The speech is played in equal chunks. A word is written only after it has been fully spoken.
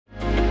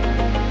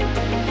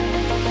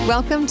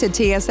Welcome to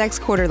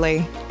TSX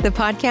Quarterly, the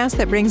podcast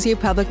that brings you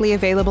publicly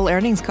available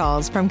earnings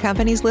calls from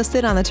companies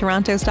listed on the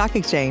Toronto Stock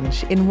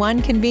Exchange in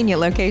one convenient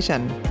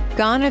location.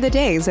 Gone are the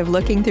days of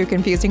looking through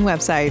confusing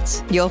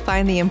websites. You'll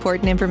find the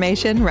important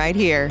information right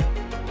here.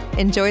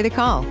 Enjoy the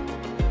call.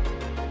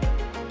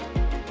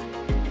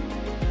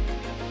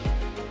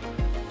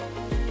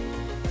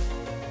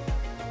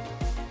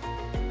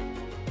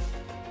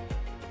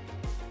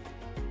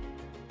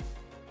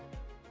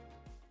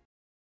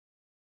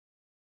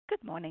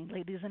 Good morning,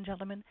 ladies and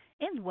gentlemen,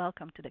 and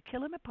welcome to the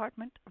Killam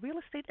Apartment Real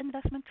Estate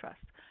Investment Trust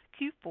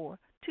Q4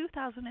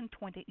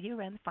 2020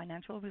 year-end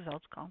financial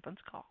results conference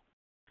call.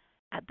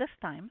 At this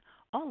time,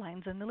 all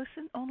lines are in the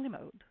listen-only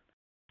mode.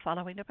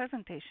 Following the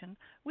presentation,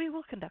 we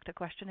will conduct a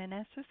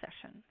question-and-answer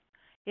session.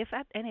 If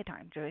at any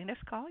time during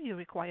this call you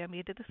require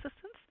immediate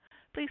assistance,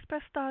 please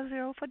press star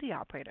zero for the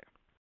operator.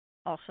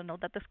 Also note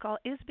that this call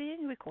is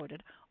being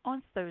recorded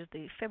on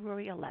Thursday,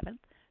 February 11th,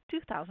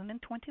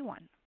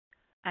 2021.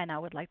 And I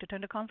would like to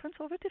turn the conference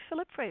over to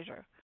Philip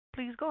Fraser.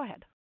 Please go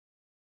ahead.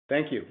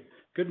 Thank you.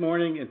 Good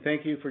morning, and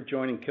thank you for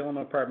joining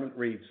Killam Apartment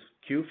REIT's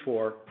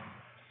Q4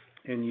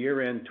 and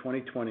year-end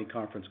 2020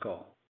 conference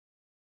call.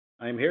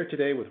 I am here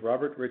today with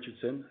Robert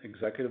Richardson,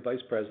 Executive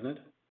Vice President,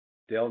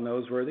 Dale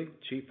Noseworthy,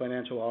 Chief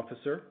Financial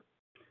Officer,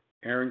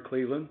 Aaron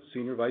Cleveland,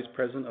 Senior Vice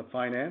President of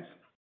Finance,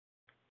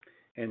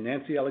 and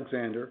Nancy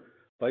Alexander,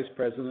 Vice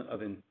President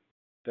of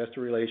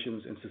Investor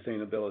Relations and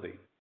Sustainability.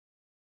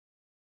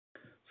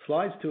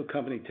 Slides to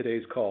accompany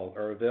today's call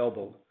are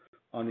available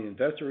on the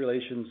Investor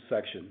Relations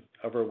section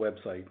of our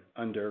website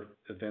under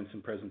Events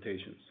and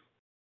Presentations.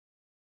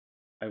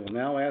 I will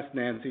now ask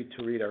Nancy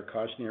to read our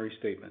cautionary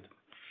statement.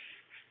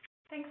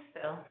 Thanks,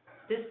 Phil.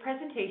 This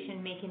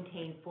presentation may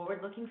contain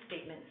forward-looking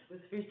statements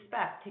with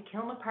respect to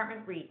Killam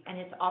Apartment REIT and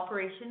its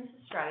operations,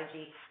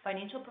 strategy,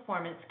 financial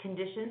performance,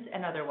 conditions,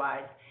 and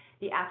otherwise.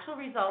 The actual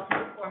results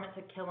and performance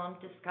of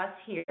Killam discussed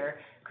here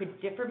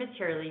could differ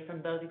materially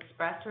from those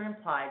expressed or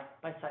implied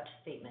by such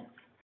statements.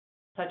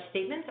 Such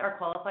statements are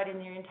qualified in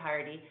their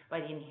entirety by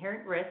the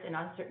inherent risks and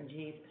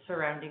uncertainties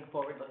surrounding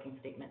forward-looking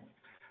statements.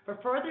 For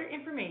further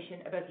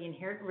information about the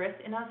inherent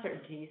risks and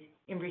uncertainties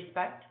in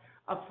respect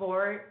of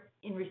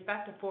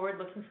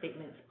forward-looking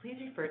statements, please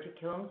refer to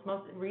Killam's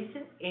most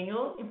recent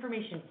annual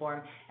information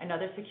form and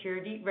other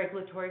security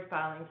regulatory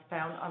filings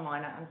found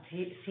online on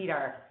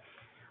SEDAR.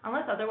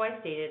 Unless otherwise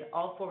stated,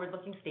 all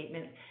forward-looking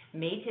statements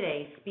made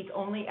today speak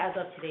only as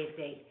of today's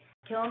date.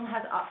 Killam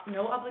has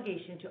no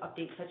obligation to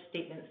update such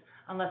statements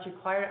unless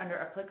required under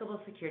applicable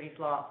securities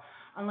law.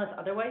 Unless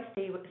otherwise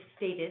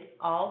stated,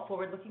 all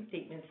forward-looking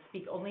statements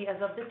speak only as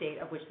of the date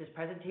of which this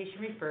presentation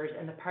refers,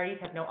 and the parties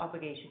have no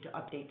obligation to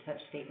update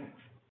such statements.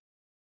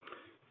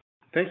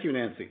 Thank you,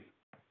 Nancy.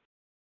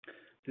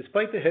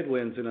 Despite the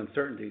headwinds and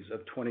uncertainties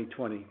of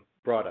 2020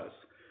 brought us,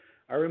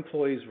 our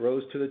employees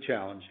rose to the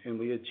challenge, and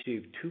we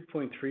achieved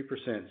 2.3%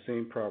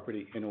 same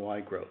property NOI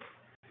growth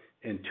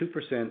and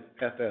 2%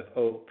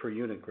 FFO per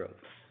unit growth.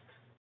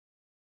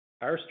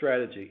 Our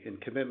strategy and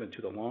commitment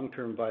to the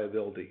long-term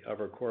viability of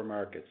our core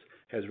markets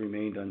has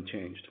remained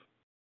unchanged.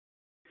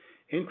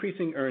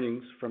 Increasing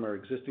earnings from our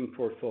existing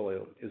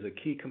portfolio is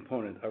a key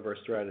component of our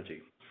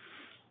strategy.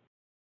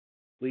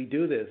 We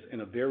do this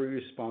in a very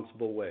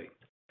responsible way,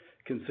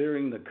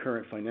 considering the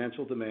current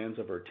financial demands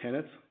of our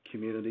tenants,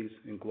 communities,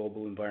 and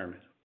global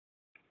environment.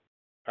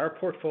 Our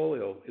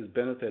portfolio is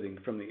benefiting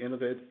from the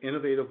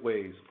innovative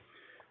ways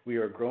we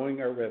are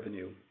growing our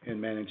revenue and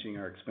managing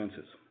our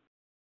expenses.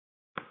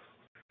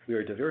 We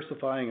are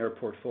diversifying our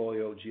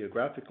portfolio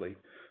geographically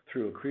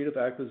through accretive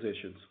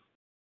acquisitions,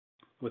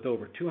 with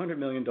over $200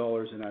 million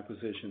in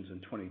acquisitions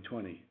in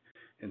 2020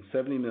 and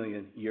 $70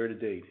 million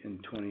year-to-date in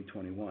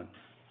 2021.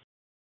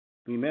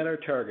 We met our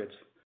targets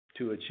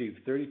to achieve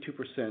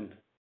 32%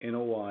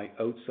 NOI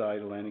outside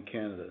Atlantic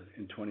Canada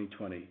in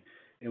 2020,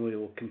 and we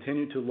will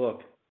continue to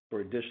look for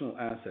additional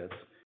assets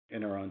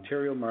in our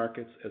Ontario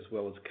markets as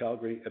well as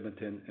Calgary,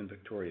 Edmonton, and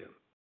Victoria.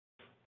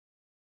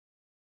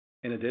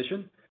 In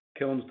addition,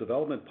 Killam's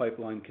development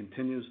pipeline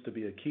continues to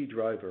be a key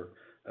driver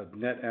of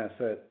net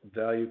asset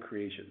value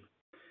creation,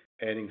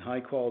 adding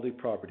high-quality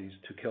properties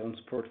to Killam's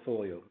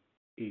portfolio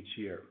each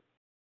year.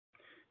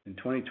 In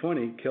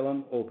 2020,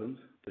 Killam opened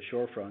the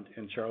Shorefront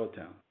in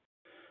Charlottetown.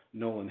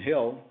 Nolan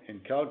Hill in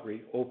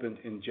Calgary opened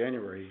in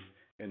January,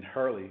 and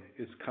Harley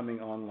is coming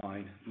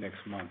online next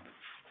month.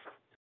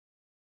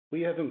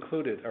 We have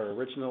included our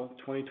original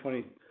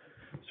 2020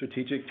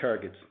 strategic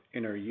targets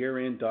in our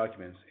year-end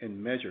documents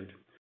and measured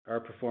our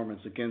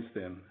performance against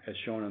them as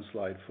shown on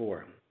slide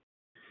 4.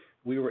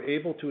 We were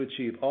able to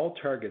achieve all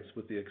targets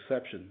with the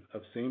exception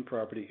of same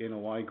property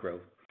NOI growth,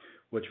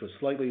 which was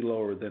slightly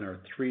lower than our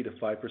 3 to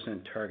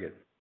 5% target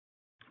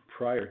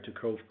prior to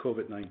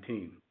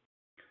COVID-19.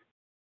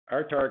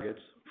 Our targets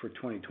for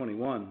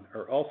 2021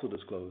 are also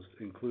disclosed,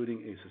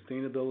 including a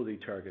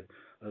sustainability target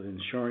of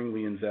ensuring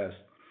we invest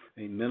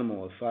a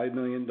minimum of $5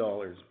 million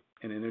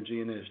in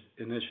energy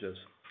initiatives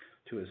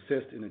to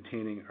assist in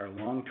attaining our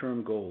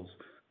long-term goals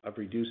of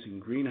reducing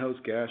greenhouse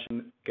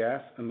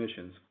gas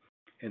emissions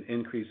and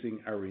increasing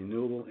our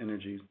renewable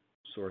energy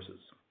sources.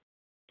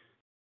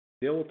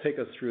 Dale will take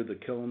us through the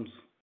Killam's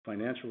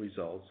financial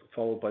results,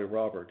 followed by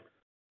Robert,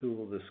 who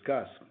will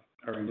discuss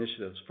our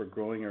initiatives for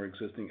growing our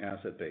existing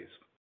asset base.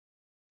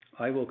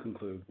 I will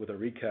conclude with a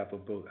recap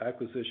of both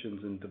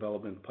acquisitions and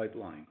development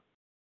pipeline.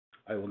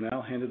 I will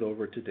now hand it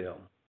over to Dale.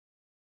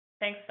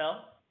 Thanks, Phil.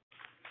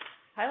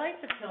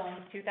 Highlights of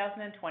Killam's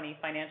 2020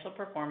 financial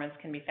performance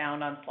can be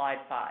found on slide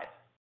 5.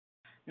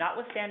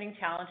 Notwithstanding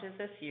challenges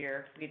this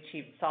year, we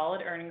achieved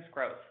solid earnings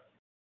growth,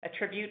 a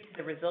tribute to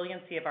the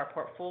resiliency of our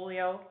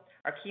portfolio,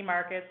 our key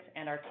markets,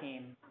 and our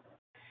team.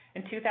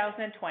 In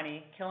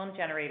 2020, Killam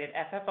generated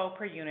FFO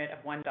per unit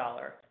of $1,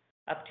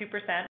 up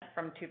 2%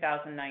 from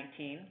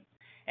 2019,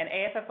 and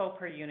AFFO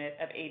per unit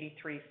of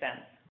 83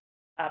 cents,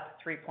 up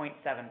 3.7%.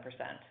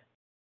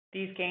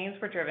 These gains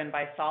were driven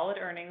by solid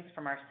earnings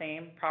from our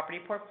same property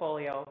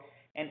portfolio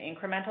and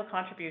incremental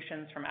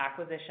contributions from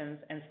acquisitions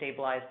and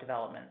stabilized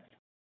developments.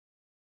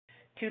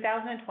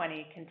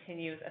 2020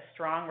 continues a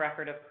strong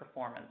record of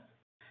performance.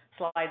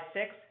 Slide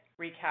 6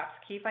 recaps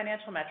key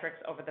financial metrics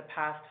over the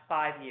past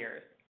 5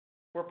 years.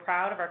 We're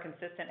proud of our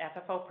consistent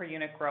FFO per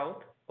unit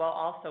growth while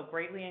also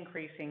greatly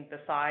increasing the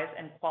size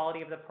and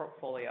quality of the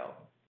portfolio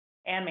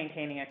and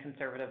maintaining a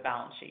conservative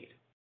balance sheet.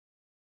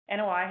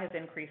 NOI has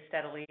increased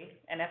steadily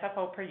and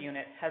FFO per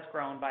unit has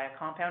grown by a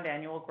compound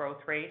annual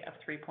growth rate of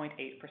 3.8%.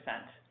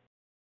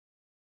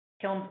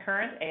 Killam's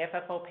current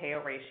AFFO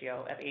payout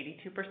ratio of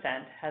 82%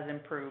 has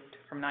improved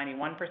from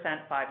 91%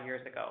 5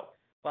 years ago,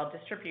 while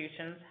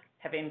distributions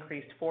have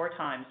increased 4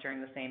 times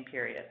during the same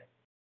period.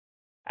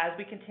 As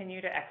we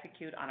continue to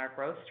execute on our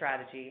growth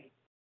strategy,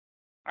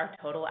 our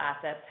total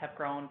assets have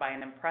grown by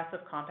an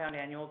impressive compound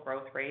annual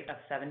growth rate of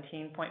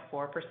 17.4%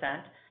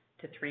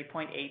 to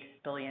 $3.8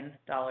 billion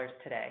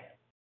today.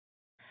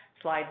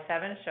 Slide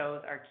 7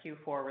 shows our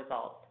Q4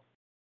 results.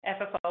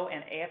 FFO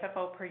and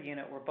AFFO per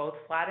unit were both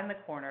flat in the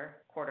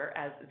quarter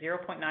as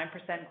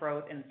 0.9%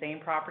 growth in same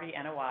property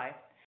NOI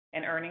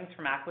and earnings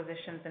from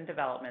acquisitions and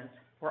developments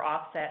were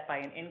offset by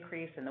an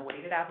increase in the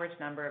weighted average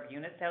number of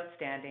units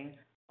outstanding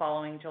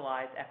following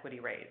July's equity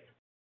raise.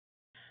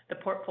 The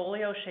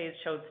portfolio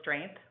showed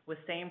strength with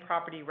same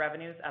property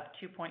revenues up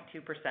 2.2%,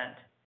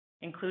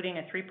 including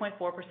a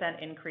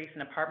 3.4% increase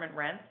in apartment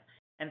rents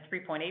and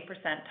 3.8%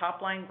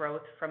 top-line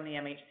growth from the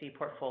MHC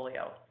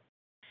portfolio.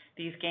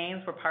 These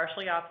gains were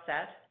partially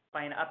offset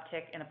by an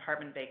uptick in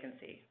apartment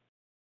vacancy.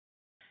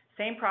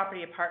 Same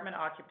property apartment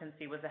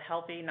occupancy was a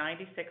healthy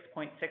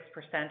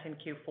 96.6% in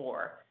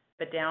Q4,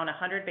 but down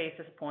 100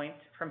 basis points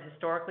from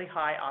historically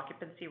high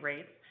occupancy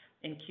rates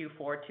in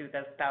Q4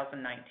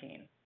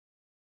 2019.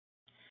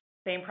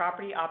 Same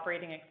property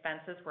operating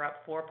expenses were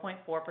up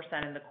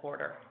 4.4% in the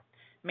quarter,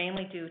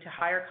 mainly due to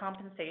higher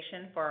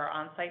compensation for our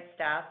on-site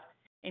staff,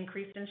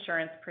 increased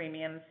insurance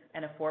premiums,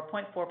 and a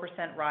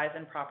 4.4% rise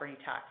in property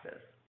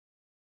taxes.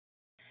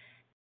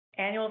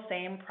 Annual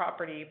same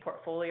property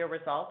portfolio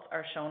results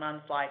are shown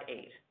on slide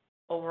 8.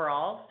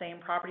 Overall, same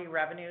property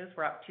revenues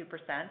were up 2%,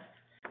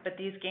 but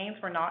these gains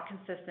were not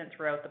consistent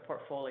throughout the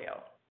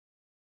portfolio.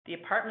 The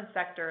apartment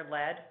sector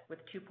led with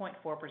 2.4%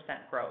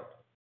 growth.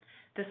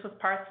 This was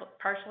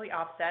partially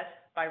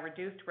offset by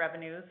reduced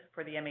revenues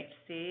for the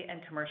MHC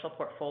and commercial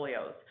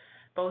portfolios,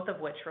 both of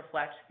which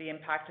reflect the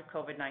impact of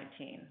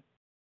COVID-19.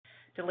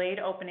 Delayed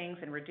openings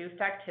and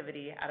reduced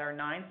activity at our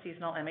 9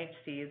 seasonal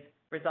MHCs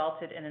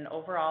resulted in an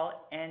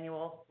overall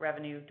annual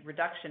revenue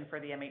reduction for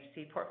the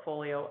MHC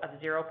portfolio of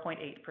 0.8%.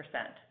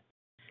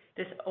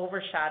 This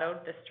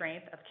overshadowed the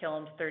strength of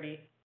Killam's 30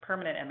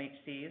 permanent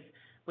MHCs,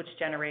 which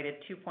generated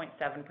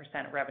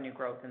 2.7% revenue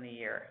growth in the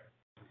year.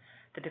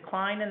 The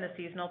decline in the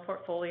seasonal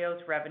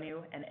portfolio's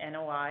revenue and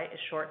NOI is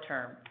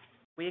short-term.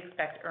 We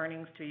expect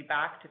earnings to be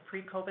back to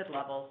pre-COVID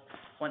levels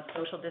once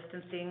social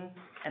distancing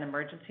and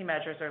emergency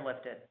measures are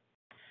lifted.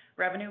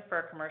 Revenue for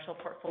our commercial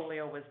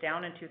portfolio was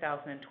down in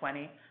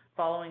 2020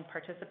 following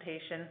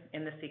participation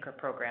in the CECRA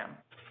program.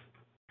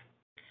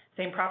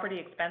 Same property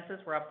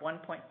expenses were up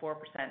 1.4%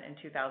 in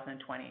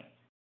 2020.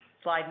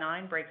 Slide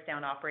 9 breaks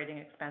down operating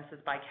expenses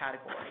by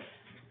category.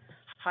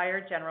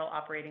 Higher general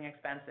operating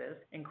expenses,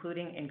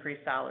 including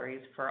increased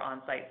salaries for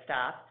on-site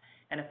staff,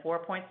 and a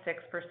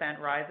 4.6%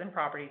 rise in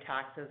property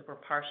taxes were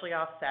partially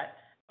offset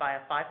by a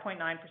 5.9%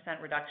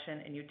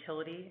 reduction in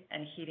utility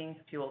and heating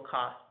fuel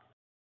costs.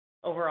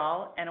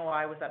 Overall,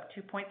 NOI was up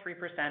 2.3%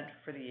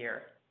 for the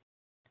year.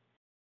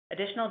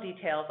 Additional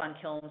details on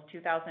Killam's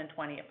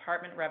 2020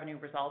 apartment revenue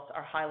results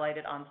are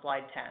highlighted on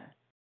slide 10.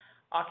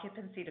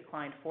 Occupancy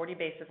declined 40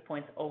 basis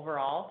points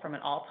overall from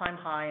an all-time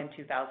high in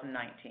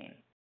 2019.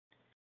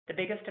 The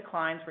biggest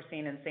declines were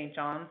seen in St.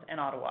 John's and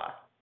Ottawa.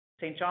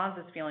 St. John's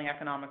is feeling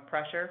economic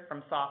pressure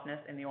from softness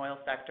in the oil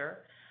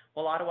sector,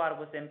 while Ottawa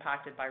was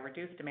impacted by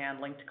reduced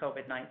demand linked to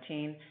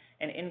COVID-19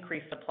 and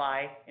increased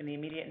supply in the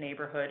immediate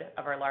neighborhood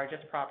of our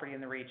largest property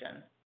in the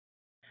region.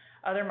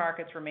 Other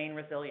markets remain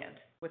resilient,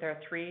 with our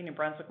 3 New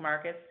Brunswick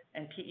markets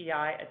and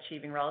PEI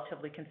achieving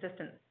relatively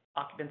consistent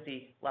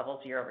occupancy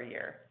levels year over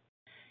year.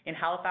 In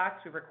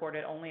Halifax, we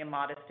recorded only a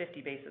modest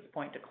 50 basis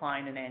point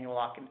decline in annual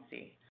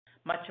occupancy,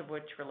 much of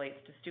which relates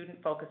to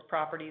student-focused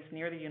properties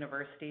near the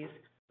universities,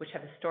 which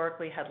have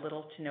historically had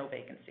little to no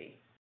vacancy.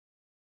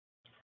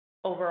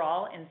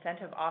 Overall,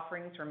 incentive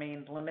offerings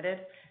remained limited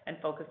and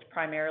focused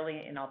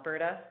primarily in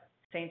Alberta,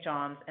 St.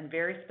 John's, and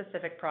very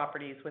specific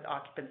properties with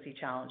occupancy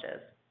challenges.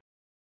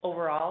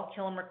 Overall,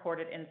 Killam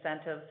recorded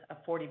incentives of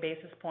 40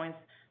 basis points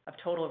of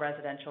total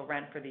residential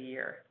rent for the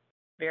year,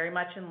 very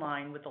much in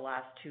line with the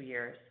last 2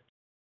 years.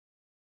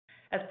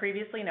 As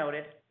previously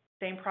noted,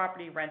 same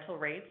property rental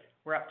rates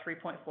were up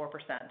 3.4%.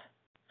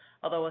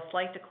 Although a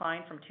slight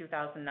decline from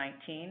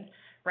 2019,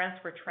 rents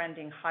were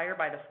trending higher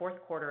by the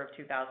fourth quarter of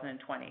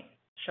 2020,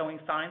 showing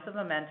signs of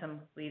momentum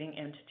leading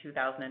into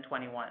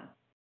 2021.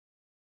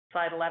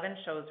 Slide 11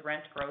 shows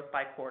rent growth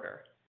by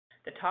quarter.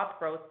 The top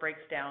growth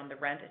breaks down the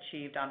rent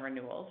achieved on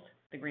renewals,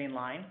 the green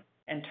line,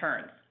 and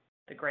turns,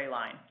 the gray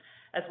line,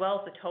 as well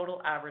as the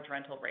total average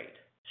rental rate,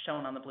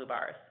 shown on the blue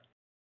bars.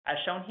 As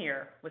shown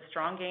here, with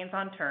strong gains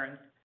on turns,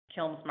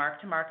 Killam's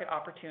mark-to-market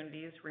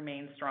opportunities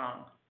remain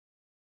strong.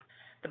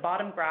 The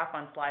bottom graph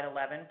on slide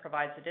 11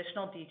 provides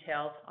additional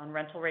details on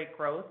rental rate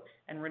growth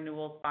and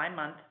renewals by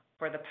month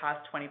for the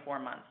past 24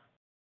 months.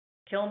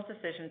 Killam's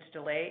decision to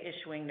delay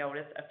issuing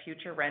notice of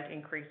future rent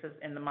increases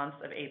in the months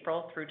of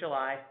April through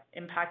July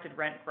impacted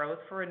rent growth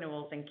for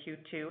renewals in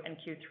Q2 and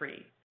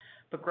Q3,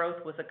 but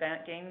growth was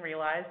again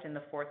realized in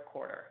the fourth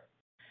quarter.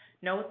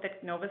 Note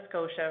that Nova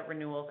Scotia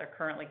renewals are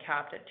currently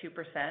capped at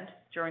 2%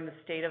 during the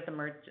state of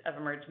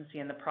emergency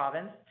in the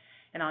province,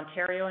 and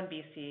Ontario and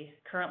BC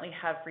currently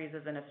have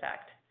freezes in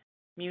effect,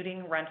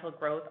 muting rental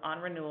growth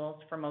on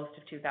renewals for most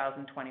of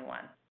 2021.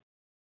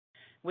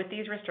 With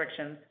these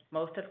restrictions,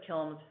 most of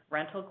Killam's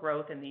rental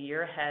growth in the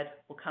year ahead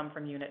will come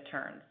from unit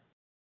turns.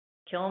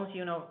 Killam's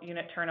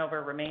unit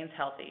turnover remains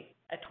healthy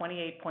at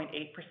 28.8%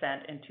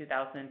 in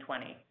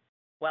 2020,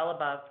 well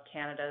above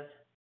Canada's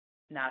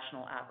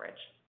national average.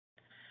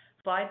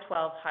 Slide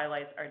 12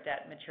 highlights our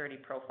debt maturity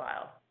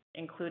profile,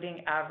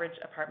 including average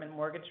apartment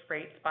mortgage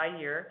rates by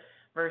year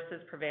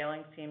versus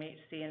prevailing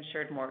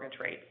CMHC-insured mortgage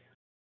rates.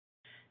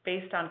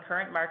 Based on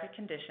current market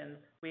conditions,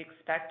 we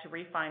expect to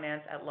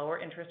refinance at lower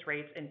interest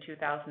rates in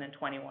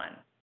 2021,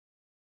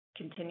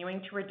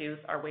 continuing to reduce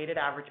our weighted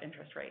average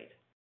interest rate.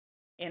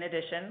 In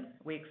addition,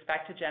 we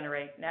expect to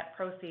generate net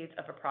proceeds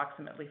of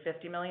approximately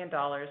 $50 million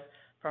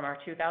from our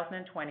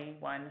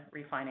 2021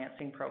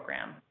 refinancing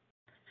program.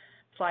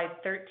 Slide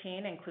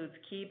 13 includes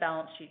key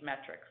balance sheet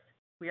metrics.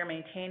 We are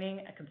maintaining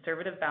a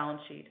conservative balance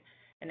sheet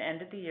and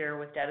ended the year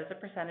with debt as a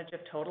percentage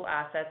of total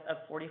assets of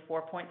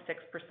 44.6%,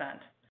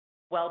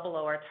 well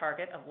below our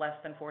target of less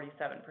than 47%.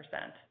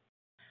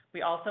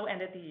 We also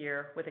ended the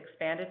year with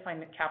expanded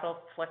capital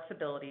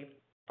flexibility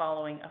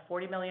following a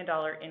 $40 million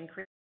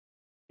increase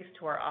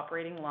to our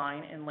operating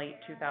line in late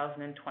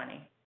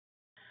 2020.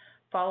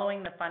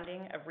 Following the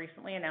funding of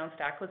recently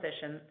announced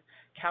acquisitions,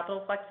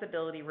 capital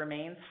flexibility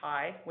remains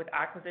high with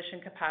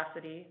acquisition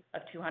capacity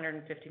of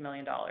 $250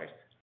 million.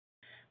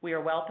 We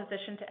are well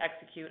positioned to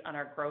execute on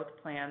our growth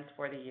plans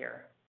for the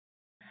year.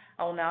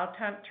 I will now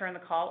turn the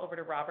call over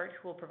to Robert,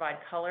 who will provide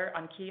color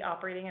on key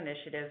operating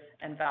initiatives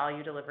and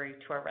value delivery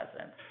to our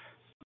residents.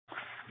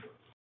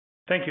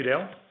 Thank you,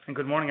 Dale, and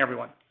good morning,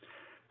 everyone.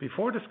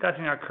 Before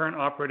discussing our current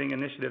operating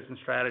initiatives and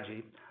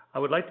strategy, I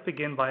would like to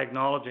begin by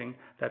acknowledging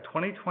that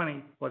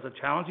 2020 was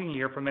a challenging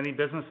year for many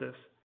businesses,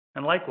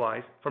 and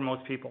likewise for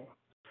most people.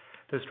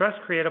 The stress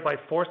created by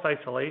forced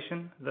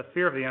isolation, the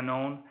fear of the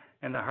unknown,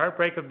 and the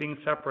heartbreak of being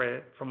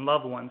separated from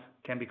loved ones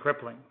can be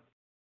crippling.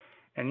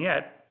 And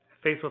yet,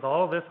 faced with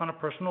all of this on a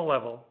personal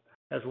level,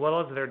 as well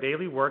as their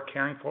daily work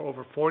caring for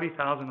over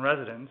 40,000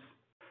 residents,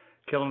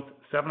 Killam's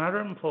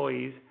 700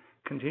 employees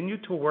continue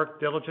to work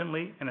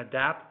diligently and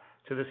adapt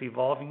to this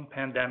evolving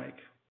pandemic.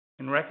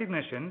 In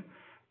recognition,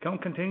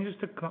 Killam continues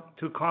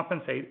to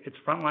compensate its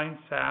frontline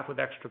staff with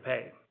extra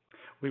pay.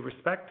 We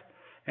respect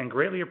and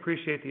greatly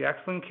appreciate the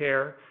excellent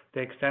care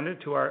they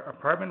extended to our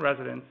apartment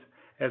residents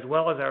as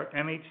well as our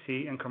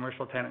MHC and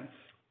commercial tenants.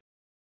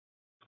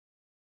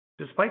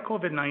 Despite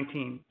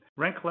COVID-19,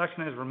 rent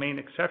collection has remained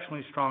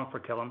exceptionally strong for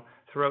Killam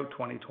throughout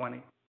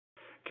 2020.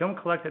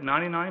 Killam collected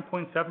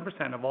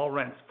 99.7% of all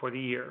rents for the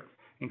year,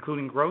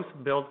 including gross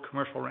billed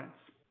commercial rents.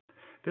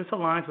 This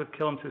aligns with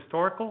Killam's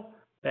historical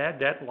bad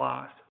debt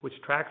loss,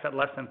 which tracks at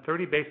less than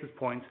 30 basis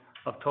points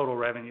of total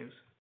revenues.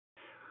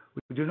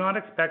 We do not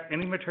expect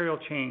any material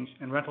change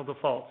in rental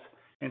defaults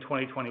in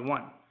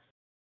 2021.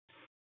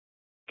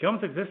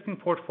 Killam's existing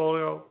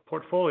portfolio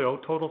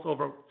totals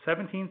over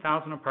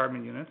 17,000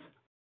 apartment units,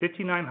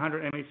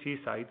 5,900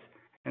 MHC sites,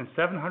 and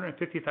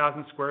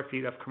 750,000 square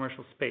feet of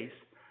commercial space,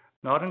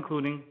 not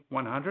including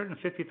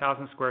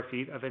 150,000 square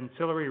feet of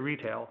ancillary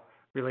retail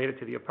related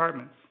to the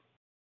apartments.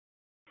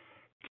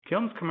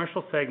 Killam's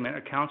commercial segment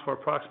accounts for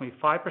approximately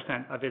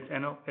 5% of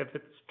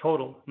its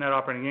total net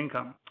operating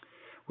income.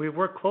 We have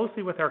worked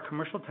closely with our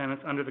commercial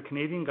tenants under the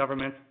Canadian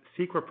government's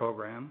CECRA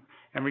program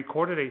and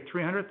recorded a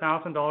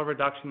 $300,000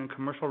 reduction in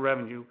commercial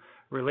revenue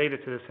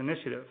related to this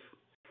initiative.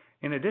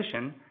 In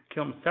addition,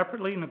 Killam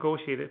separately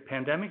negotiated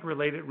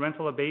pandemic-related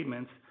rental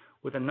abatements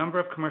with a number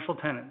of commercial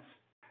tenants,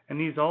 and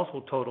these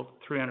also totaled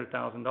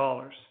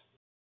 $300,000.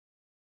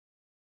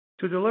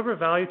 To deliver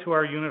value to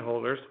our unit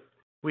holders,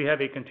 we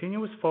have a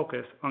continuous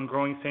focus on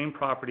growing same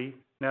property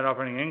net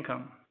operating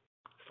income.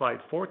 Slide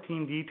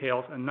 14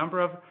 details a number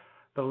of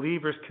the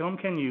levers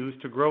Killam can use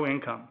to grow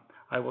income.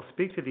 I will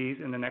speak to these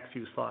in the next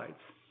few slides.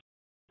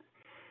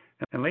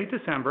 In late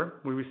December,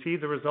 we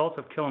received the results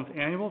of Killam's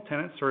annual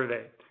tenant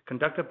survey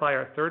conducted by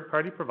our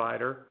third-party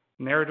provider,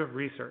 Narrative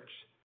Research.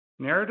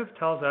 Narrative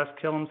tells us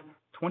Killam's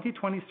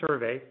 2020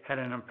 survey had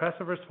an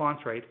impressive response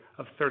rate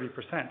of 30%,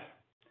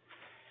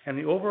 and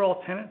the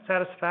overall tenant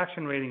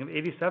satisfaction rating of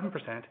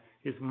 87%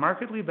 is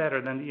markedly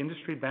better than the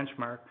industry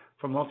benchmark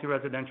for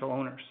multi-residential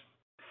owners.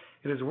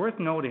 It is worth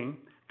noting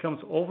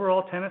Killam's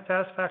overall tenant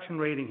satisfaction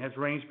rating has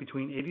ranged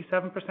between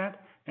 87%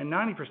 and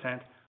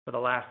 90% for the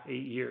last 8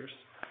 years.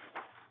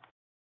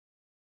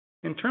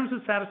 In terms of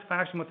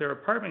satisfaction with their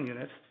apartment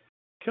units,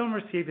 Killam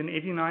received an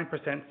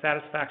 89%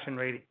 satisfaction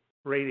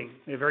rating,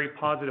 a very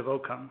positive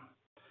outcome.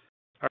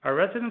 Our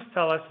residents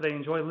tell us they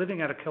enjoy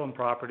living at a Killam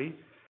property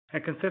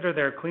and consider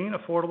their clean,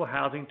 affordable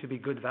housing to be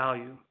good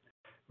value.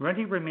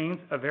 Renting remains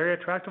a very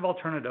attractive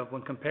alternative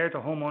when compared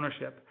to home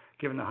ownership,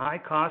 given the high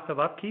cost of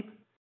upkeep,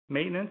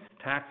 maintenance,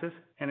 taxes,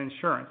 and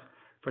insurance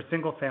for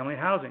single-family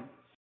housing.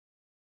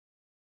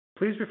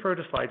 Please refer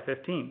to slide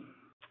 15.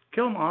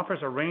 Killam offers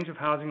a range of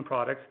housing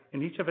products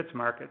in each of its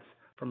markets,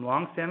 from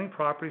long-standing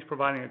properties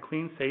providing a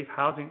clean, safe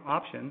housing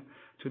option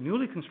to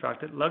newly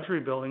constructed luxury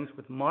buildings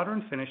with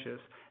modern finishes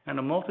and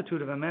a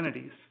multitude of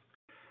amenities.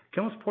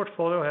 Killam's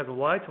portfolio has a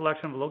wide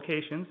selection of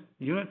locations,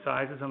 unit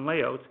sizes, and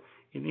layouts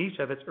in each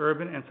of its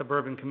urban and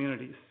suburban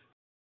communities.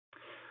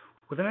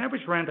 With an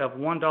average rent of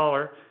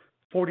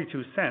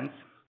 $1.42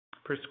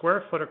 per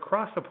square foot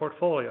across the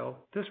portfolio,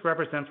 this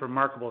represents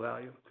remarkable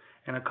value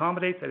and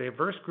accommodates a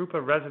diverse group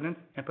of residents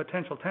and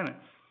potential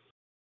tenants.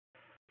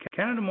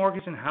 Canada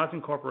Mortgage and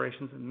Housing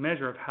Corporation's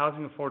measure of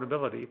housing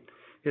affordability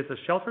is the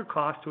shelter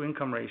cost to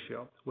income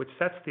ratio, which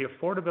sets the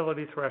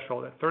affordability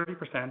threshold at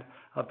 30%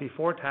 of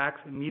before-tax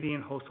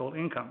median household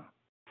income.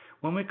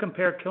 When we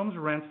compare Killam's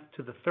rents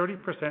to the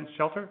 30%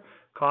 shelter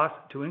cost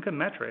to income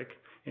metric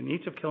in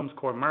each of Killam's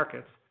core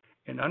markets,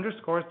 it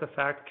underscores the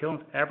fact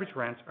Killam's average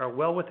rents are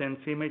well within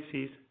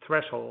CMHC's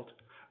threshold,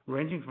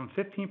 ranging from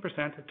 15%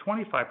 to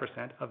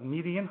 25% of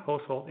median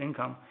household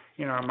income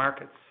in our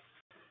markets.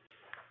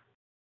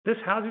 This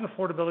housing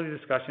affordability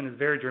discussion is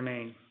very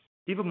germane,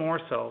 even more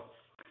so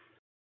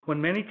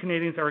when many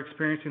Canadians are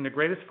experiencing the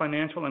greatest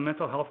financial and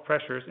mental health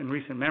pressures in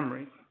recent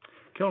memory.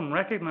 Killam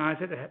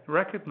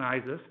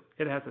recognizes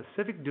it has a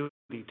civic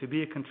duty to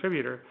be a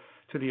contributor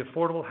to the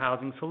affordable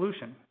housing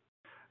solution.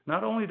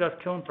 Not only does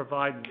Killam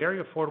provide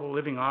very affordable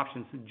living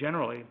options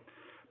generally,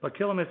 but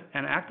Killam is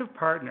an active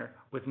partner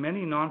with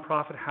many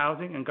nonprofit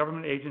housing and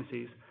government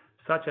agencies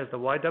such as the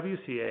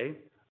YWCA,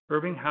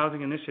 Urban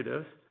Housing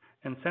Initiatives,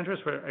 and Centers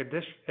for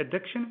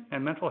Addiction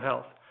and Mental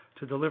Health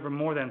to deliver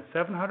more than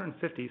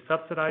 750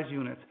 subsidized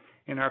units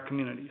in our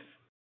communities.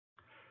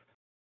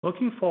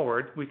 Looking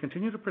forward, we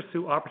continue to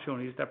pursue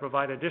opportunities that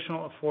provide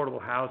additional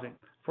affordable housing.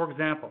 For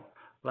example,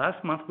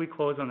 last month we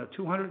closed on a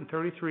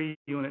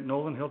 233-unit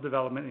Nolan Hill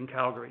development in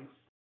Calgary.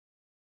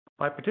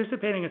 By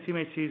participating in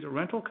CMHC's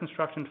Rental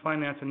Construction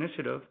Finance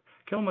Initiative,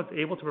 Killam was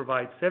able to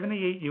provide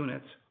 78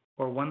 units,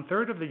 or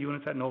one-third of the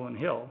units at Nolan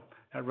Hill,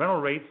 at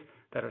rental rates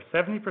that are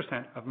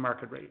 70% of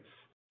market rates.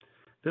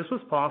 This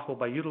was possible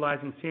by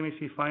utilizing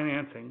CMHC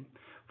financing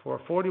for a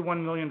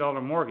 $41 million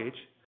mortgage,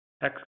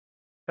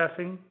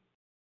 accessing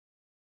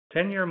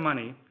 10-year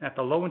money at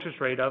the low interest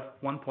rate of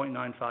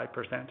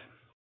 1.95%.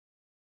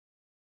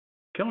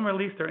 Killam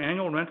released their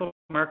annual rental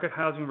market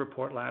housing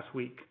report last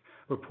week,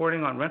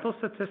 reporting on rental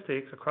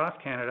statistics across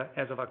Canada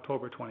as of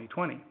October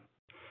 2020.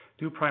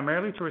 Due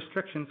primarily to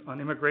restrictions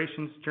on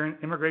immigration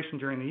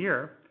during the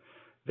year,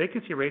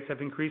 vacancy rates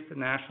have increased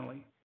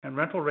nationally, and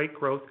rental rate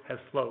growth has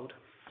slowed.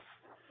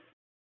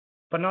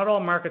 But not all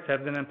markets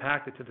have been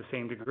impacted to the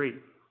same degree,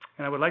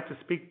 and I would like to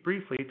speak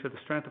briefly to the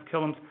strength of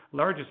Killam's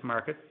largest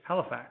market,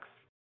 Halifax.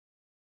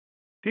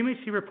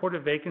 CMHC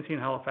reported vacancy in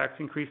Halifax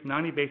increased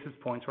 90 basis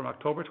points from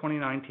October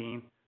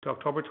 2019 to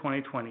October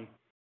 2020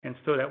 and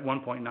stood at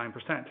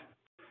 1.9%.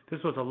 This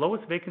was the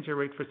lowest vacancy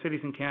rate for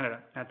cities in Canada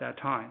at that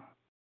time.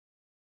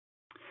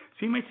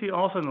 CMHC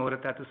also noted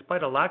that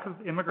despite a lack of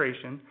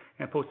immigration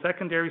and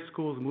post-secondary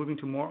schools moving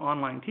to more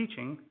online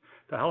teaching,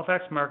 the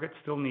Halifax market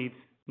still needs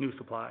new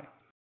supply.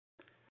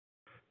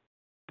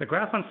 The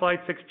graph on slide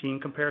 16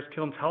 compares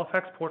Killam's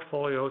Halifax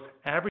portfolio's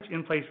average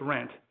in-place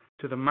rent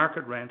to the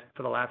market rent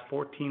for the last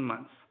 14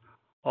 months,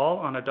 all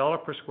on a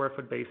 $1 per square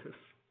foot basis.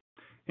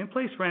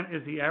 In-place rent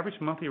is the average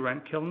monthly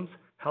rent Killam's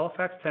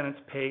Halifax tenants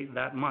pay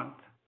that month.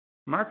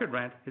 Market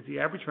rent is the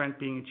average rent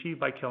being achieved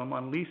by Killam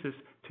on leases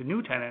to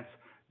new tenants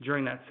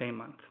during that same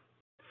month.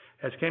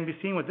 As can be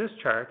seen with this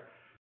chart,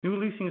 new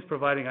leasing is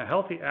providing a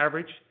healthy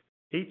average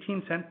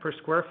 18 cents per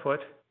square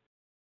foot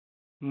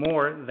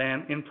more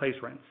than in-place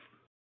rents.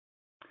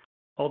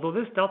 Although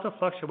this delta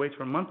fluctuates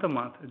from month to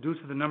month due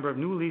to the number of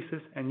new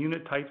leases and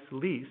unit types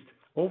leased,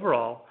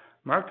 overall,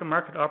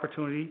 mark-to-market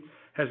opportunity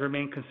has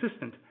remained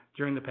consistent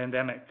during the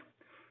pandemic,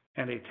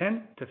 and a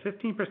 10 to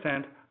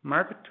 15%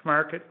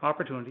 market-to-market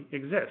opportunity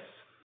exists.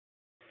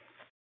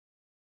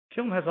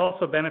 Killam has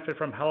also benefited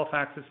from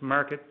Halifax's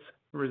market's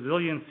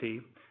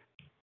resiliency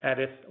at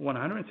its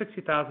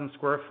 160,000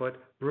 square foot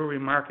Brewery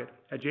Market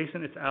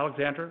adjacent its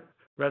Alexander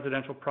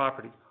residential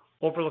property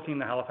overlooking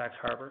the Halifax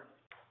Harbour.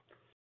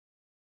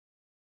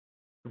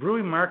 The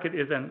Brewery Market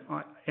is an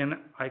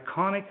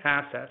iconic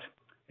asset,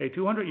 a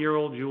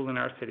 200-year-old jewel in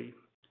our city,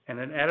 and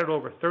it added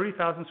over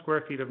 30,000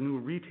 square feet of new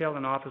retail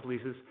and office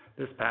leases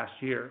this past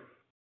year.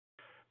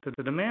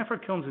 The demand for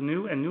Killam's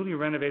new and newly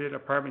renovated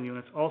apartment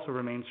units also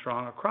remained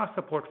strong across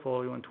the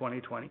portfolio in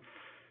 2020,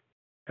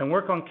 and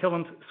work on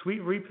Killam's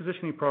suite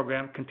repositioning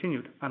program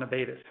continued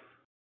unabated.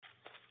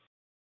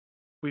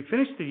 We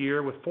finished the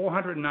year with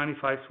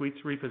 495 suites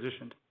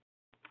repositioned,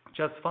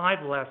 just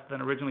 5 less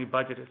than originally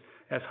budgeted,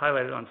 as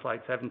highlighted on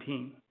slide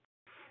 17.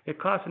 It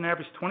costs an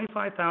average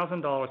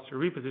 $25,000 to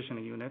reposition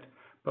a unit,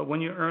 but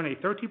when you earn a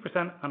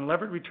 30%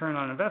 unlevered return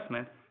on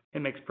investment,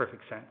 it makes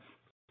perfect sense.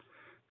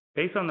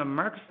 Based on the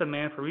market's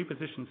demand for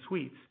repositioned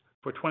suites,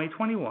 for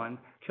 2021,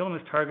 Killam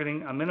is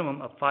targeting a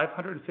minimum of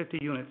 550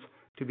 units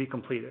to be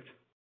completed.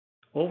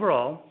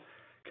 Overall,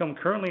 Killam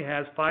currently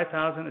has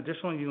 5,000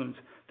 additional units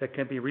that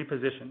can be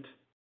repositioned,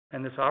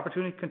 and this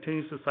opportunity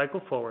continues to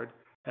cycle forward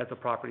as the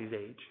properties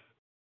age.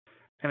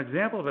 An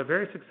example of a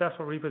very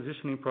successful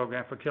repositioning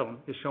program for Killam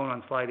is shown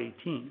on slide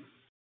 18.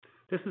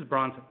 This is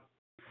Bronson,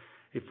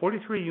 a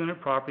 43-unit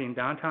property in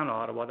downtown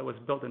Ottawa that was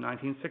built in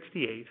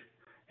 1968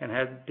 and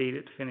has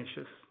dated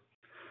finishes.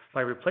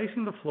 By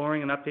replacing the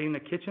flooring and updating the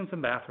kitchens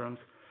and bathrooms,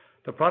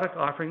 the product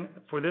offering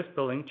for this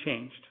building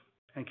changed,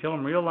 and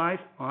Killam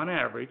realized, on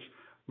average,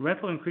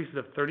 rental increases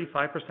of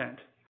 35%,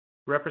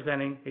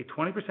 representing a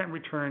 20%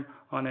 return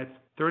on its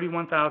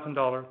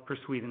 $31,000 per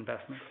suite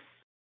investment.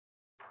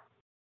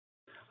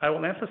 I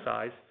will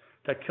emphasize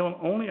that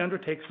Killam only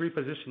undertakes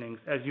repositionings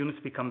as units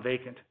become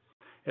vacant,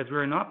 as we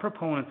are not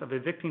proponents of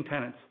evicting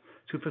tenants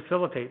to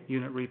facilitate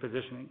unit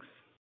repositionings.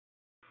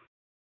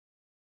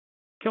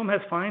 Killam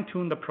has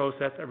fine-tuned the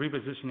process of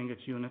repositioning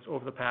its units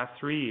over the past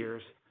 3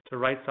 years to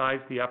right-size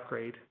the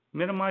upgrade,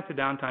 minimize the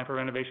downtime for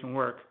renovation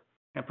work,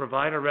 and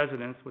provide our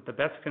residents with the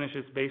best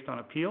finishes based on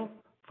appeal,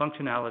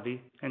 functionality,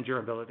 and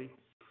durability.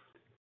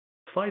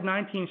 Slide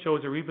 19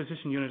 shows a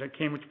repositioned unit at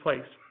Cambridge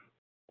Place,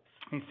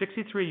 a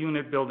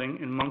 63-unit building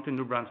in Moncton,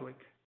 New Brunswick.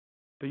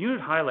 The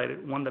unit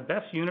highlighted won the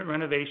Best Unit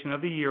Renovation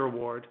of the Year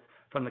award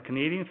from the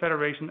Canadian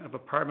Federation of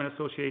Apartment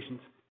Associations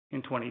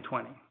in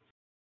 2020.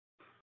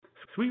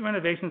 Suite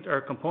renovations are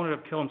a component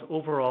of Killam's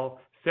overall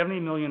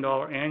 $70 million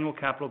annual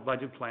capital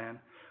budget plan,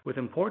 with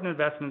important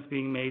investments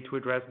being made to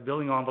address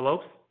building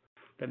envelopes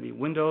that be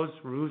windows,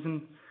 roofs,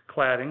 and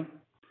cladding,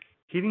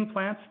 heating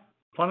plants,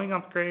 plumbing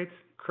upgrades,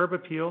 curb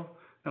appeal,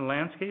 and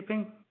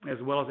landscaping, as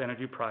well as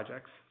energy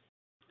projects.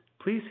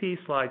 Please see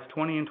slides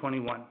 20 and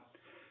 21.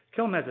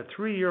 Killam has a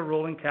 3-year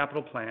rolling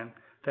capital plan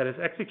that is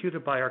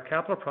executed by our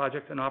capital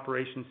projects and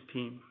operations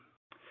team.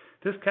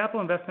 This capital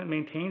investment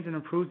maintains and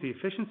improves the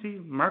efficiency,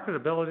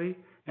 marketability,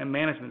 and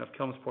management of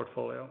Killam's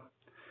portfolio.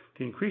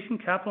 The increasing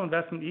capital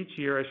investment each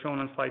year, as shown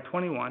on slide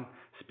 21,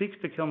 speaks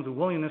to Killam's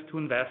willingness to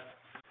invest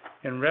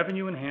in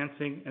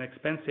revenue-enhancing and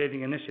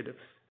expense-saving initiatives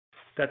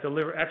that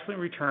deliver excellent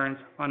returns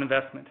on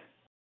investment,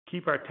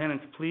 keep our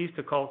tenants pleased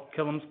to call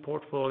Killam's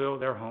portfolio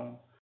their home.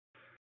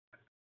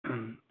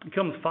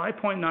 Killam's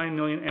 $5.9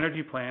 million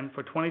energy plan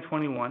for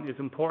 2021 is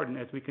important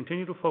as we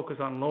continue to focus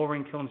on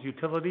lowering Killam's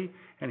utility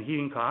and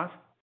heating costs,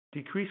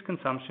 decrease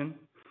consumption,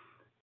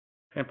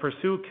 and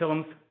pursue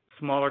Killam's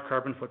smaller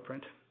carbon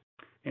footprint.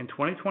 The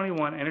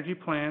 2021 energy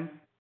plan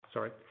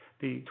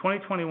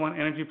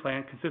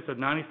consists of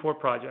 94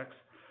 projects,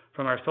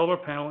 from our solar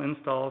panel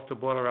installs to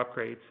boiler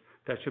upgrades,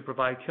 that should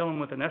provide Killam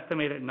with an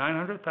estimated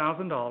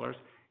 $900,000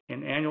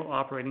 in annual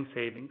operating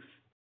savings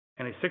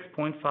and a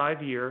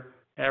 6.5-year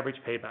average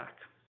payback.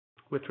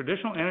 With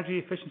traditional energy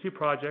efficiency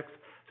projects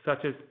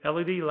such as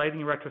LED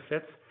lighting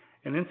retrofits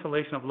and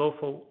installation of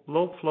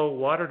low-flow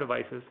water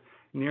devices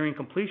nearing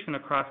completion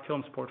across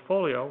Killam's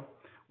portfolio,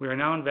 we are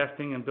now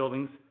investing in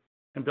building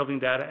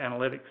data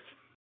analytics.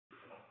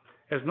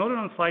 As noted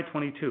on slide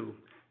 22,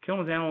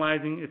 Killam is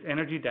analyzing its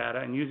energy data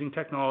and using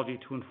technology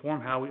to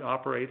inform how we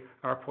operate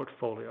our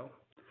portfolio.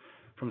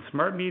 From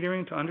smart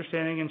metering to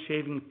understanding and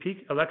shaping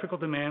peak electrical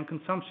demand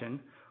consumption,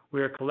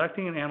 we are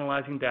collecting and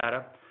analyzing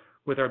data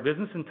with our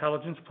business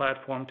intelligence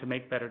platform to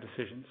make better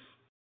decisions.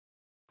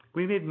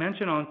 We made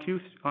mention on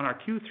our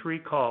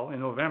Q3 call in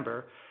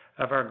November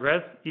of our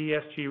GRESB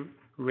ESG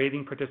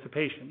rating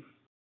participation.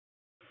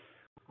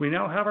 We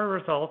now have our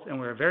results, and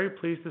we are very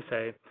pleased to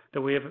say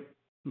that we have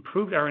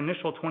improved our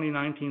initial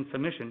 2019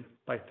 submission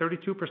by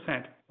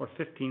 32%, or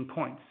 15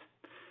 points.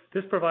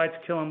 This provides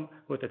Killam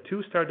with a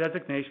 2-star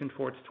designation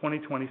for its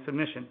 2020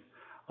 submission,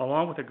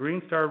 along with a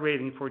Green Star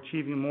rating for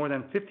achieving more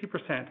than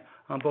 50%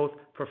 on both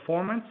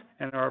performance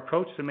and our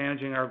approach to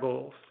managing our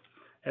goals.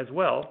 As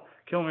well,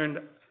 Killam earned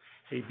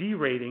a B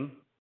rating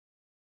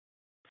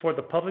for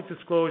the public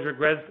disclosure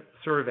GRESB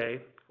survey,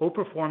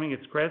 outperforming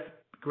its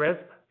GRESB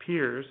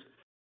peers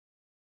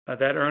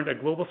that earned a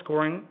global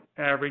scoring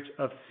average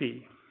of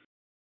C.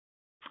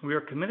 We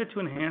are committed to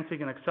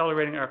enhancing and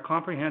accelerating our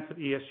comprehensive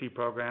ESG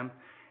program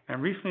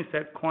and recently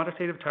set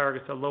quantitative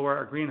targets to lower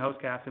our greenhouse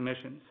gas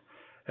emissions,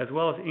 as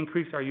well as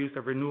increase our use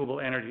of renewable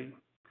energy.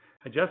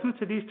 Adjustments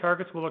to these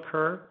targets will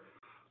occur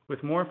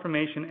with more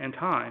information and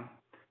time,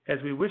 as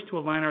we wish to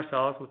align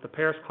ourselves with the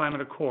Paris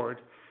Climate Accord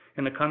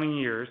in the coming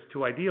years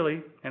to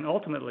ideally and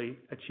ultimately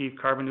achieve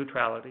carbon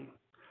neutrality.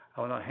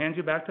 I will now hand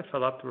you back to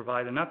Philip to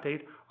provide an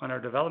update on our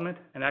development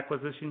and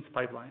acquisitions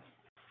pipeline.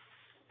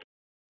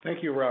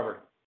 Thank you,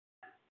 Robert.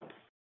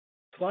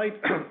 Slide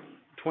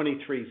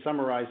 23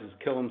 summarizes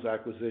Killam's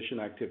acquisition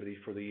activity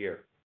for the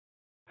year.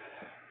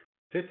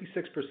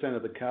 56%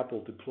 of the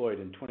capital deployed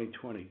in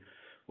 2020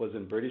 was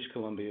in British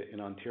Columbia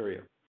and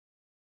Ontario.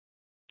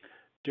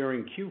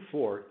 During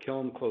Q4,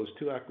 Killam closed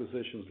 2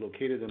 acquisitions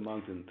located in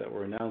Moncton that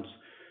were announced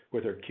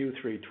with our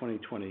Q3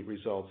 2020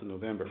 results in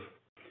November.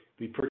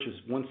 We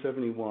purchased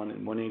 171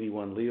 and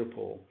 181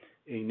 Leopold,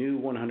 a new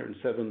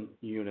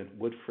 107-unit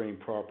wood frame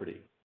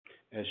property,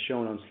 as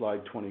shown on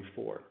slide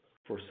 24,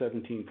 for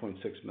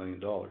 $17.6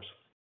 million.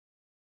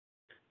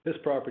 This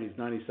property is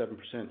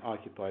 97%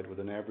 occupied with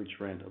an average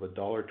rent of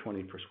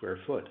 $1.20 per square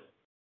foot.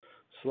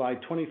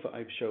 Slide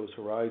 25 shows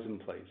Horizon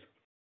Place,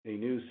 a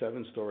new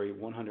 7-story,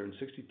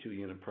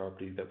 162-unit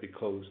property that we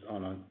closed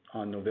on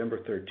November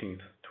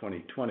 13th,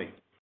 2020.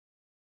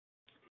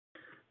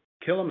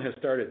 Killam has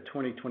started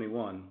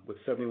 2021 with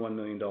 $71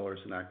 million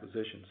in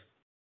acquisitions.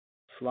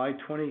 Slide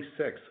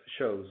 26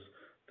 shows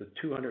the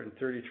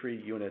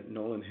 233-unit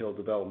Nolan Hill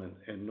development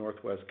in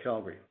Northwest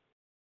Calgary.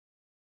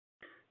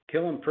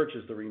 Killam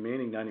purchased the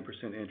remaining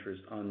 90%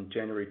 interest on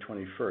January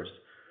 21st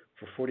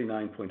for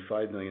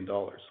 $49.5 million.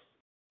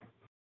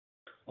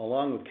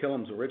 Along with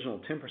Killam's original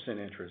 10%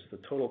 interest, the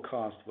total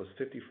cost was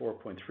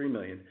 $54.3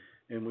 million,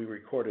 and we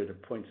recorded a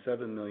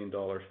 $0.7 million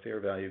fair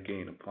value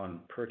gain upon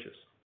purchase.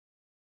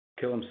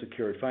 Killam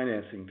secured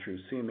financing through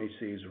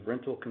CMHC's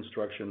Rental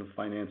Construction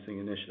Financing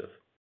Initiative.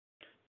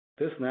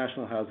 This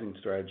national housing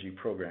strategy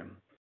program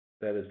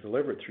that is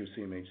delivered through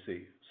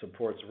CMHC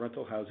supports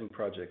rental housing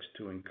projects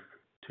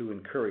to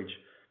encourage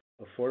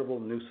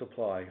affordable new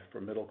supply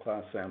for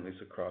middle-class families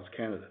across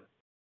Canada.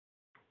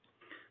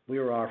 We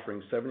are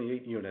offering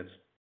 78 units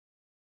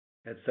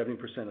at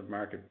 70% of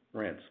market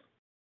rents.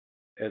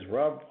 As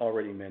Rob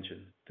already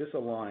mentioned, this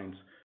aligns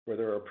with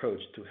our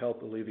approach to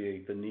help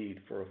alleviate the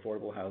need for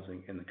affordable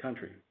housing in the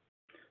country.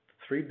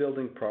 The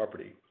 3-building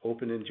property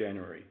opened in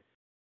January,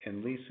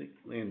 and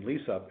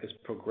lease-up is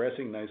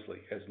progressing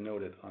nicely, as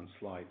noted on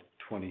slide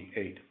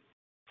 28.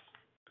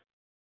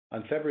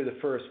 On February the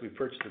 1st, we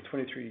purchased a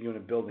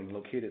 23-unit building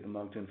located in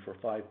Moncton for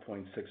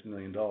 $5.6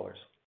 million.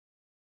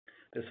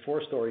 This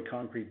 4-story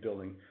concrete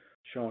building,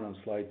 shown on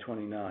slide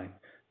 29,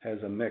 has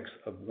a mix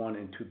of 1-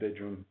 and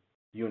 2-bedroom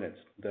units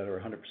that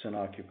are 100%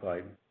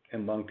 occupied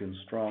in Moncton's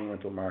strong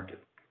rental market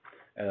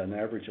at an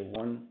average of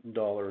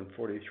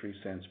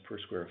 $1.43 per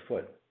square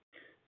foot.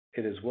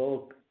 It is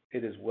well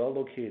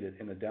located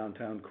in the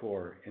downtown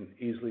core and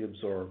easily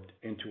absorbed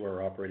into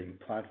our operating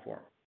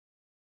platform.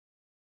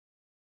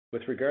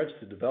 With regards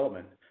to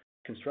development,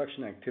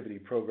 construction activity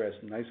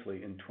progressed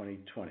nicely in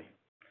 2020.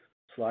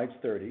 Slide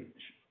 30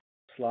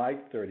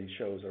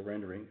 shows a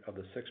rendering of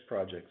the 6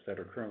 projects that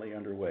are currently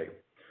underway,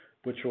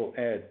 which will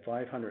add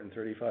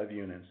 535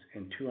 units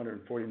and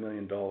 $240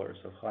 million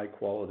of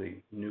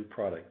high-quality new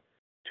product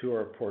to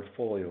our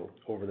portfolio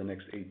over the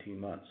next 18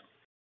 months.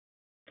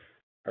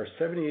 Our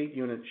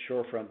 78-unit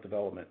shorefront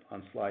development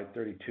on slide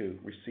 32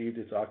 received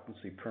its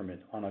occupancy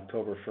permit on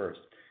October 1st,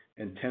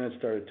 and tenants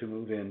started to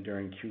move in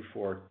during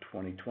Q4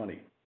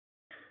 2020.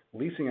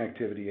 Leasing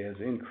activity has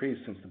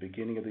increased since the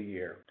beginning of the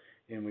year,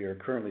 and we are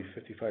currently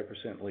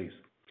 55% leased,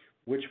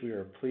 which we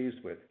are pleased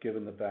with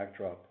given the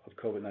backdrop of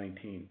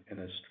COVID-19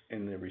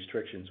 and the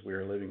restrictions we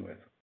are living with.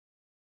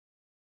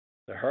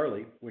 The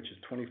Harley, which is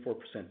 24%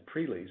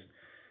 pre-leased,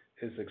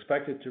 is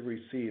expected to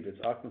receive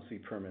its occupancy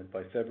permit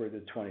by February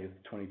the 20th,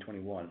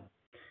 2021,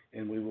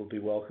 and we will be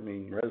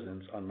welcoming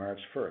residents on March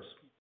 1st.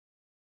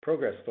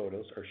 Progress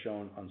photos are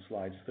shown on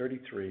slides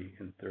 33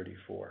 and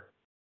 34.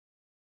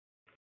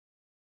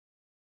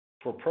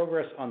 For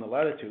progress on the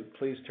Latitude,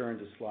 please turn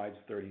to slides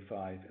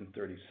 35 and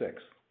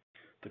 36.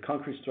 The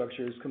concrete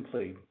structure is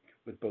complete,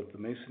 with both the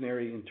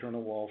masonry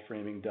internal wall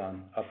framing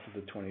done up to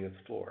the 20th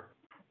floor.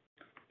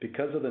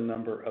 Because of the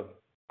number of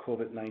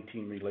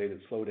COVID-19 related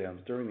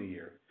slowdowns during the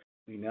year,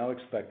 we now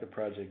expect the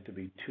project to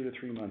be 2 to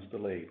 3 months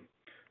delayed,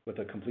 with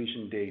a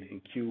completion date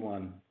in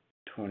Q1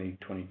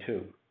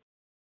 2022.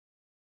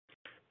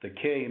 The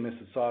Quay in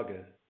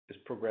Mississauga is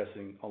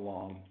progressing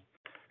along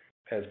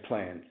as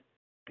planned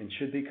and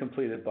should be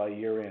completed by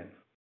year end.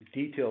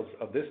 Details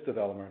of this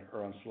development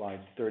are on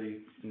slides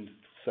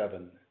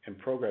 37 and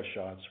progress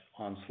shots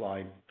on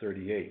slide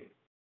 38.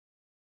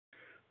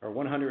 Our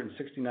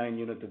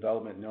 169-unit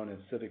development known as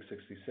Civic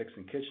 66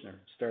 in Kitchener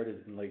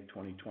started in late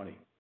 2020.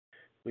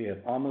 We have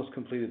almost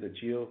completed the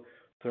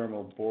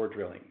geothermal bore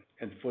drilling,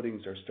 and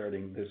footings are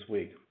starting this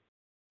week.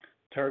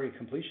 Target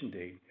completion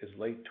date is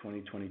late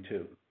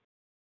 2022.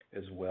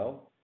 As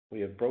well,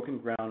 we have broken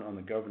ground on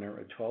the Governor,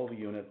 a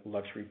 12-unit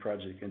luxury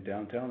project in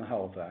downtown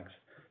Halifax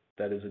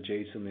that is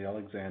adjacent to the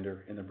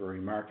Alexander and the Brewery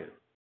Market.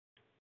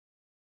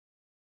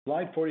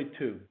 Slide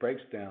 42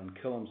 breaks down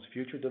Killam's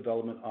future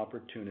development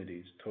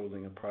opportunities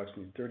totaling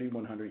approximately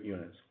 3,100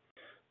 units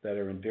that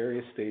are in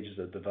various stages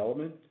of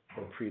development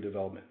or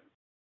pre-development.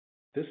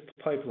 This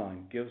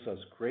pipeline gives us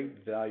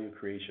great value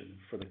creation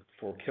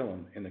for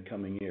Killam in the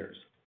coming years.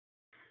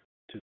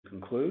 To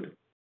conclude,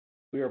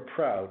 we are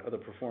proud of the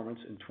performance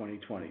in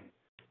 2020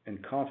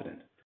 and confident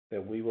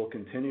that we will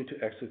continue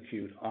to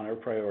execute on our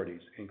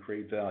priorities and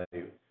create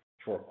value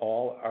for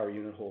all our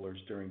unit holders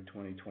during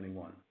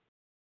 2021.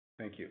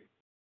 Thank you.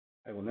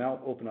 I will now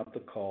open up the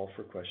call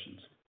for questions.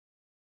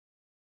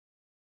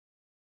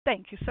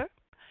 Thank you, sir.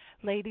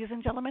 Ladies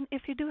and gentlemen,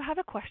 if you do have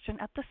a question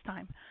at this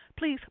time,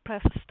 please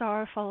press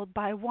star followed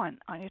by 1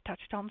 on your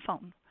touch-tone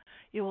phone.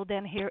 You will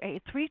then hear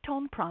a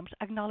 3-tone prompt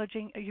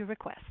acknowledging your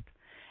request.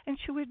 And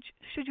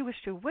should you wish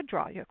to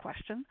withdraw your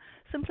question,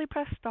 simply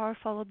press star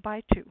followed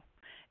by 2.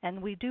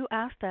 And we do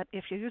ask that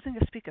if you're using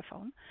a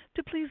speakerphone,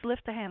 to please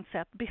lift the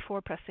handset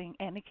before pressing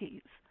any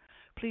keys.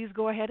 Please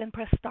go ahead and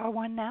press star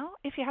 1 now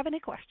if you have any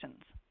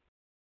questions.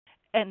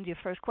 And your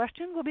first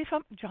question will be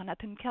from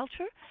Jonathan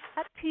Kelcher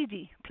at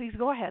TD. Please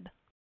go ahead.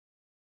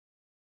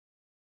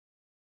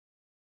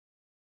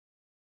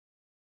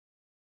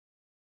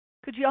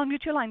 Could you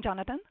unmute your line,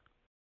 Jonathan?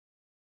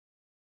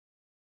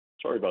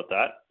 Sorry about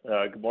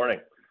that. Good morning.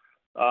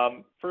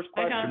 First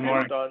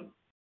question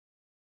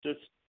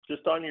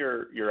just on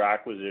your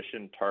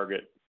acquisition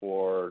target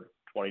for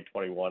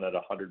 2021 at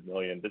 100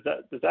 million. Does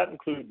that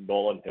include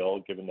Nolan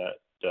Hill, given that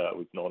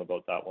we've known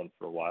about that one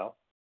for a while?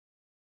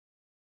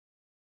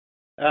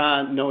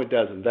 No, it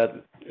doesn't.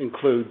 That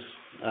includes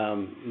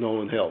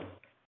Nolan Hill,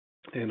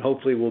 and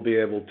hopefully we'll be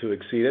able to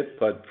exceed it.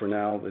 But for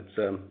now, it's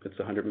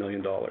 $100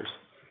 million.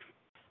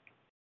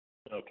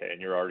 Okay,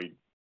 and you're already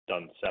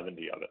done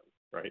 70 of it,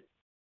 right?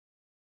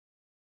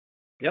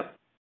 Yep.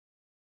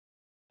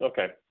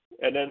 Okay,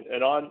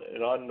 and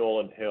on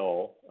Nolan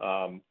Hill,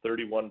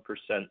 31%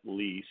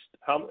 leased.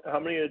 How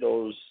many of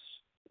those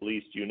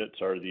leased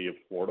units are the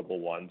affordable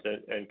ones?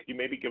 And could you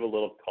maybe give a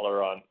little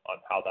color on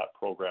how that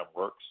program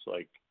works?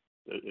 Like,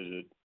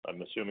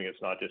 I'm assuming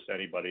it's not just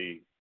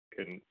anybody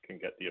can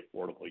get the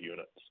affordable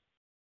units.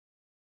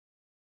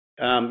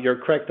 You're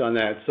correct on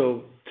that.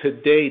 So to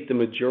date, the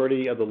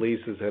majority of the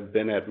leases have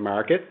been at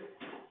market,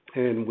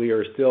 and we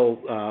are still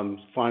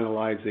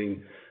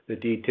finalizing the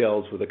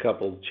details with a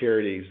couple of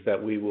charities that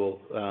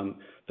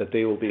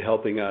they will be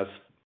helping us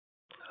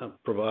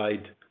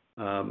provide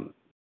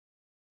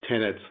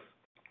tenants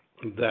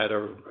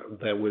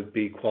that would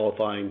be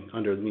qualifying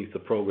underneath the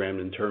program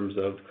in terms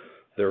of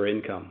their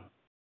income.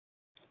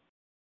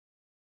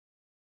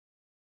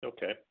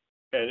 Okay,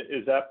 and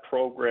is that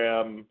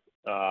program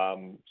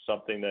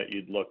something that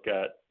you'd look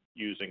at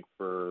using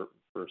for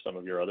some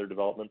of your other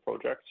development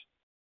projects?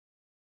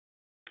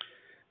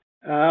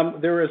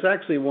 There is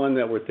actually one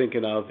that we're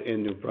thinking of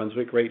in New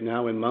Brunswick right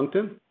now in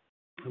Moncton,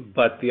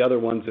 but the other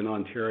ones in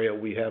Ontario,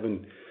 we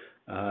haven't.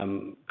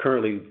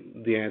 Currently,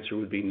 the answer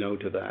would be no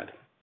to that.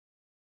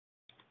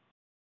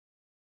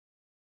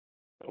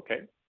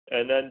 Okay,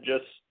 and then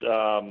just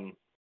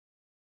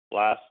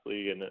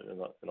lastly, and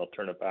I'll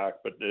turn it back,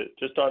 but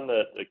just on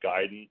the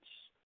guidance,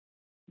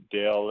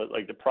 Dale,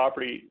 like the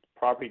property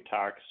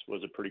tax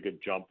was a pretty good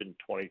jump in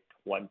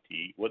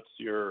 2020. What's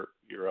your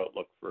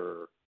outlook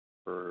for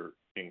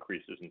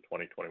increases in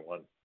 2021?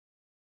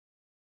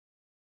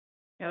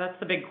 Yeah, that's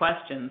the big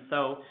question.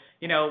 So,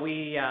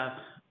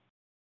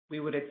 we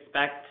would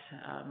expect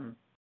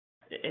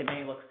it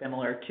may look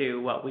similar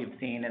to what we've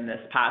seen in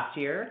this past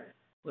year.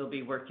 We'll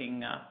be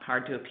working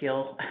hard to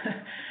appeal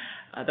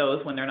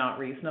those when they're not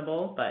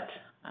reasonable, but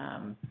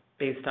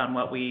based on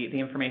the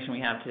information we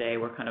have today,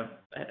 we're kind of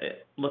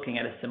looking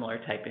at a similar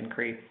type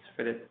increase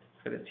for this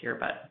year,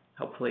 but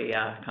hopefully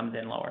comes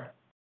in lower.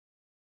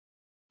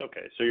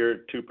 Okay, so your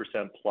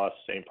 2% plus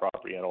same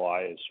property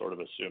NOI is sort of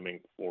assuming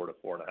 4 to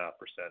 4.5%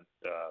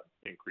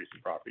 increase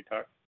in property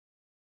tax?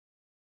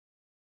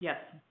 Yes.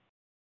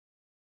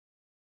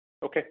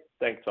 Okay,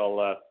 thanks.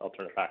 I'll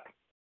turn it back.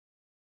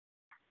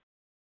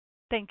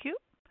 Thank you.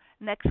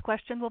 Next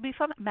question will be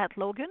from Matt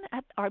Logan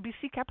at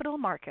RBC Capital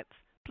Markets.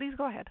 Please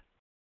go ahead.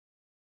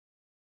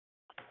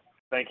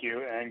 Thank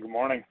you, and good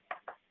morning.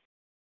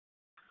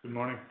 Good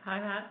morning. Hi,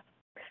 Matt.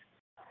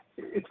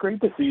 It's great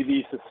to see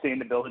the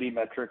sustainability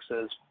metrics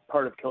as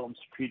part of Killam's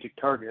strategic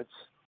targets.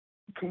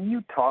 Can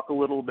you talk a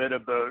little bit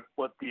about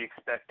what the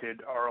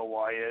expected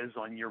ROI is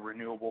on your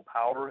renewable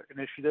power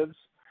initiatives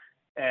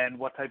and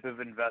what type of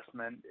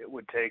investment it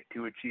would take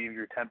to achieve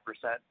your 10%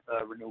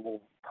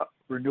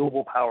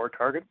 renewable power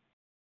target?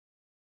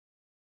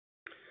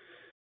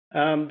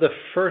 The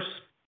first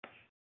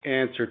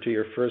answer to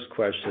your first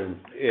question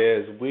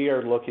is we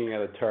are looking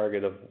at a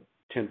target of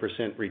 10%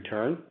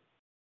 return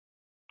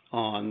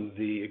on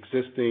the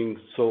existing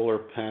solar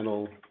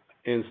panel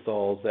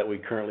installs that we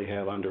currently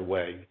have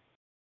underway.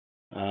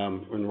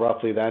 And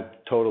roughly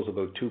that totals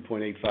about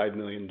 $2.85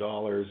 million.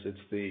 It's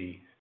the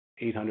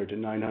 800 to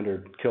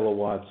 900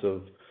 kilowatts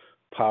of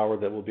power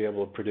that we'll be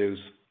able to produce.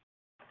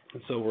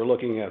 And so we're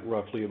looking at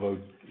roughly about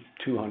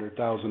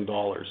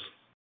 $200,000.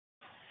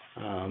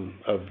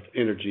 of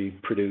energy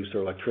produced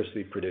or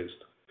electricity produced.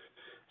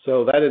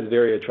 So that is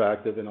very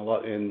attractive, and a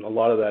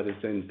lot of that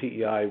is in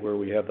PEI, where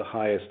we have the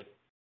highest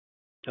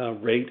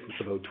rate.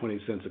 It's about 20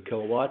 cents a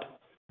kilowatt.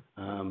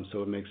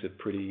 So it makes it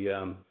pretty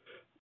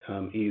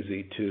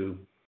easy to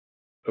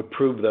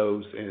approve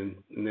those, and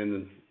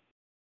then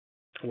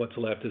what's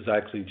left is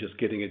actually just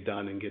getting it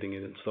done and getting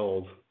it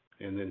installed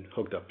and then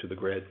hooked up to the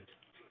grid.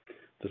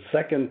 The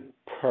second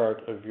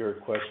part of your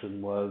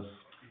question was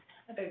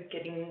about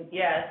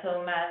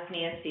so Matt,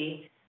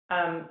 Nancy,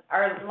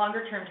 our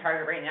longer term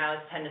target right now is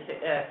 10 to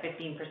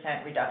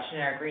 15% reduction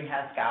in our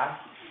greenhouse gas,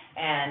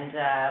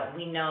 and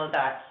we know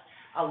that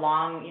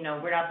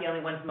we're not the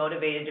only ones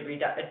motivated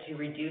to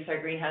reduce our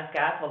greenhouse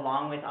gas,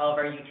 along with all of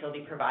our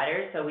utility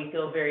providers. So we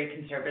feel very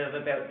conservative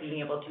about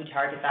being able to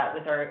target that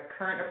with our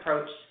current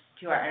approach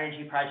to our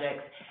energy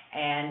projects.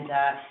 And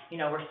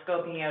we're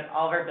scoping out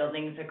all of our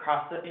buildings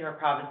across our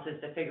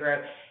provinces to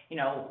figure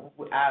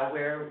out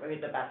where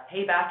the best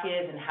payback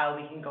is and how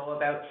we can go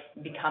about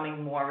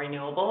becoming more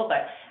renewable.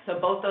 But so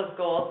both those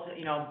goals,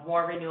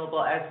 more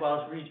renewable as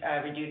well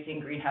as reducing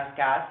greenhouse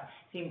gas,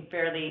 seem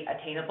fairly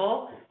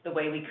attainable the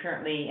way we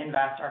currently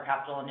invest our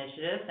capital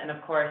initiatives. And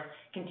of course,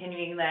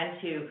 continuing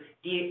then to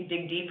dig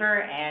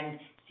deeper and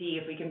see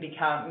if we can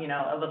become,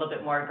 a little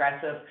bit more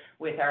aggressive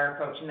with our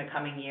approach in the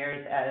coming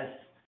years as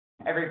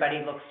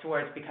everybody looks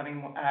towards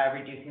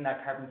reducing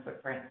that carbon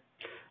footprint.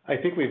 I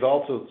think we've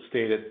also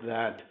stated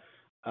that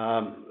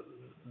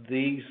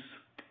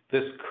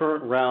this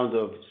current round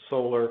of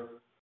solar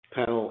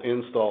panel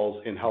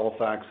installs in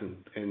Halifax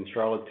and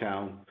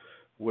Charlottetown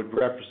would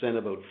represent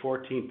about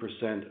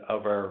 14%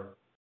 of our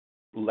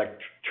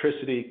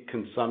electricity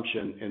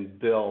consumption and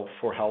bill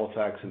for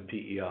Halifax and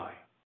PEI.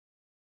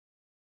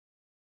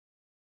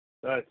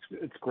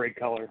 It's great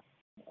color.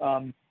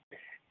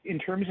 In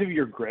terms of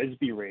your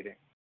GRESB rating,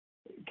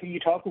 can you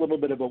talk a little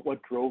bit about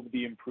what drove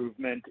the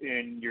improvement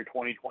in your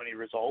 2020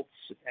 results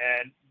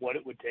and what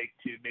it would take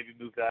to maybe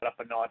move that up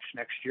a notch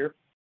next year?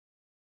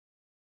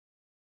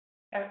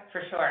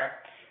 For sure.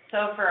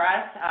 So for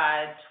us,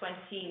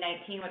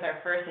 2019 was our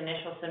first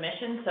initial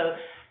submission. So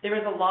there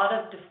was a lot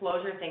of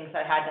disclosure things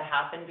that had to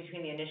happen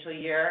between the initial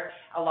year.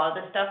 A lot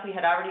of the stuff we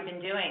had already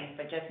been doing,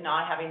 but just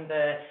not having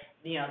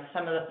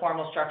some of the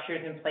formal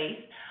structures in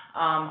place.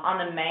 On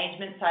the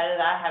management side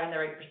of that, having the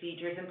right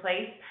procedures in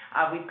place,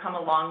 we've come a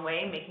long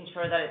way, making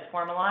sure that it's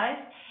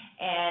formalized,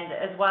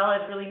 and as well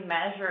as really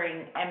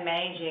measuring and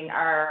managing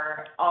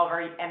all of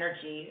our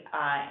energy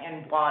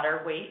and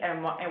water waste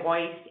and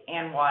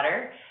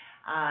water.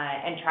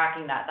 And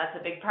tracking that. That's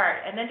a big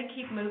part. And then to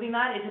keep moving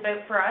that is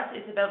about, for us,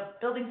 it's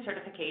about building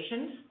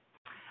certifications.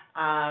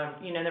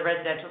 In the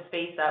residential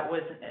space,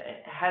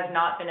 has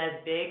not been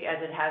as big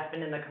as it has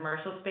been in the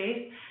commercial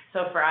space.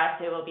 So for us,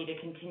 it will be to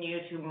continue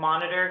to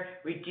monitor,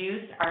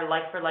 reduce our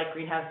like-for-like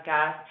greenhouse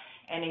gas,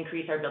 and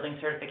increase our building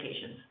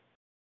certifications.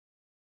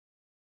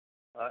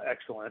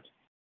 Excellent.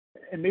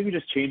 And maybe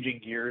just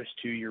changing gears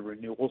to your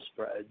renewal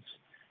spreads,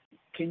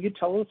 can you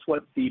tell us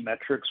what the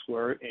metrics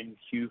were in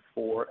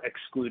Q4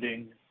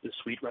 excluding the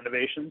suite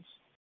renovations?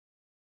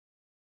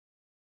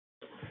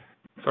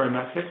 Sorry,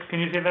 Matt, can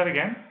you say that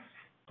again,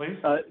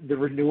 please? The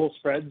renewal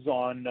spreads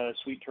on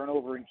suite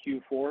turnover in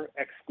Q4,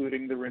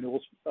 excluding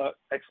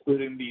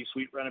the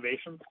suite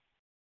renovations,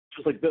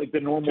 just like the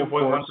normal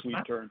core suite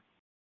turn.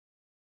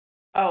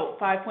 Oh,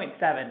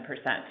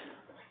 5.7%.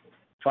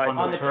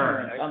 On the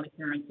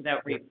turns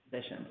without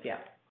repositions, yeah.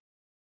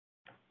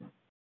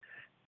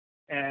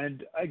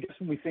 And I guess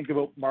when we think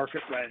about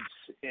market rents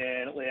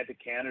in Atlantic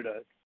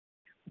Canada,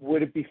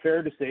 would it be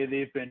fair to say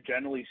they've been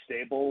generally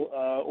stable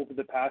over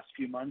the past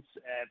few months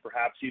and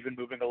perhaps even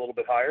moving a little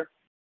bit higher?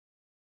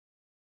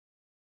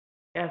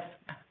 Yes,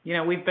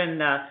 we've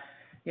been,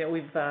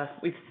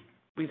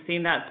 we've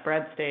seen that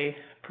spread stay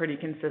pretty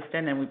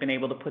consistent, and we've been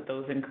able to put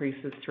those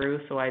increases through.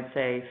 So I'd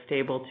say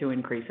stable to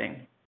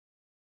increasing.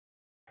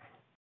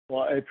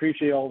 Well, I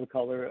appreciate all the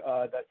color.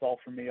 That's all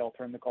from me. I'll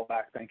turn the call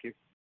back. Thank you.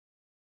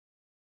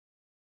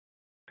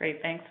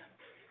 Great, thanks.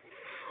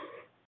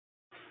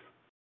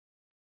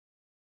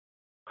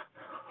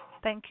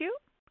 Thank you.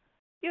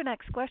 Your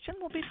next question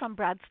will be from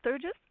Brad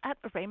Sturgis at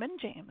Raymond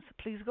James.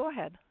 Please go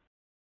ahead.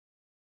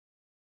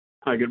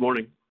 Hi, good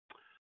morning.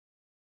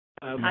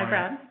 Hi,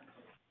 Brad.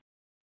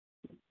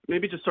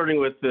 Maybe just starting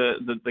with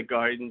the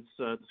guidance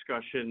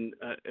discussion,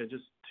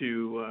 just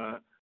to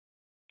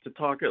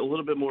talk a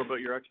little bit more about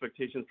your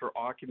expectations for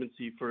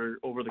occupancy for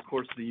over the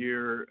course of the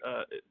year.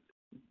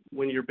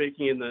 When you're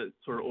baking in the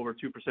sort of over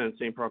 2%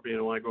 same property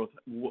NOI growth,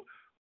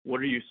 what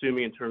are you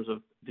assuming in terms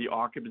of the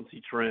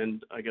occupancy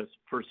trend, I guess,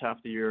 first half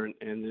of the year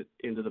and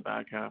into the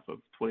back half of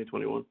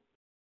 2021?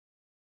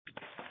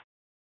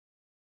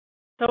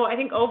 So I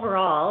think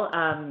overall,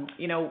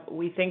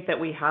 we think that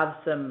we have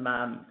some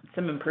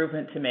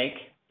improvement to make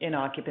in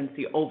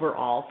occupancy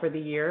overall for the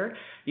year.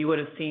 You would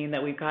have seen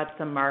that we've got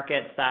some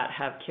markets that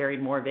have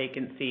carried more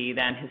vacancy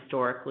than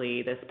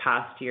historically this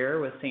past year,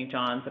 with St.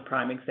 John's a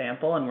prime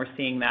example, and we're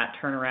seeing that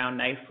turn around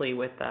nicely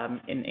with an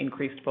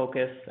increased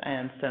focus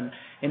and some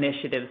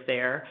initiatives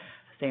there.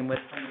 Same with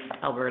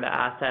Alberta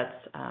assets.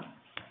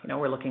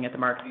 We're looking at the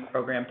marketing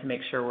program to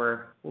make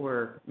sure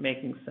we're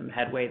making some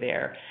headway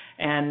there.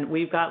 And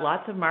we've got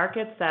lots of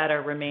markets that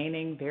are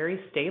remaining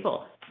very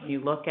stable. You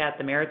look at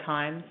the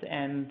Maritimes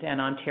and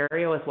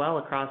Ontario as well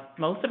across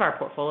most of our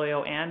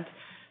portfolio, and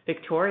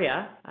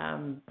Victoria,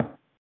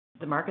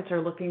 the markets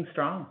are looking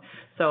strong.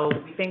 So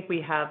we think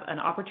we have an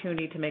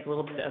opportunity to make a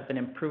little bit of an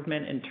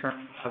improvement in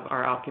terms of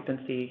our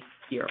occupancy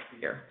year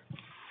over year.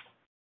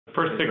 The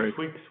first 6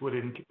 weeks would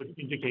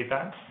indicate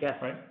that. Yes.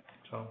 Right?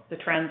 So the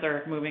trends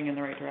are moving in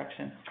the right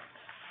direction.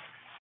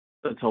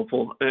 That's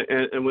helpful.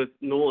 And with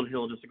Nolan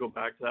Hill, just to go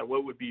back to that,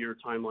 what would be your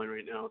timeline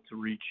right now to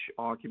reach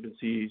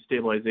occupancy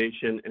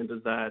stabilization, and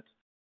does that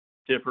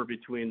differ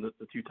between the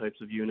two types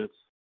of units?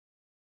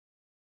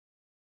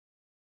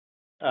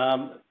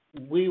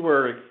 We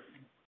were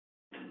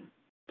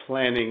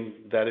planning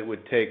that it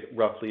would take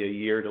roughly a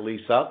year to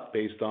lease up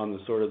based on the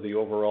sort of the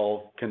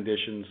overall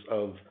conditions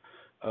of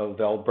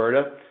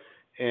Alberta.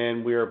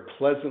 And we are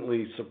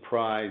pleasantly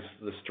surprised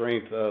the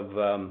strength of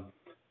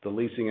the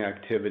leasing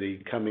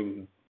activity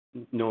coming,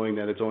 knowing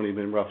that it's only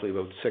been roughly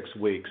about 6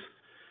 weeks.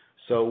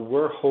 So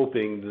we're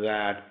hoping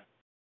that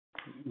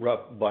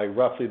by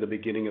roughly the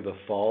beginning of the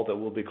fall, that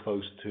we'll be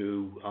close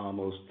to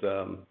almost,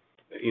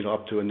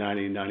 up to a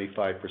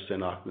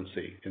 90-95%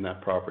 occupancy in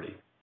that property.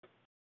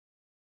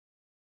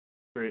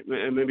 Great.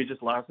 And maybe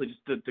just lastly,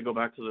 just to go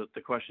back to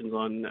the questions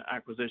on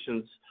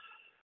acquisitions,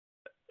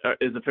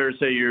 is it fair to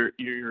say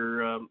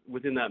you're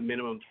within that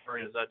minimum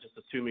target? Is that just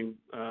assuming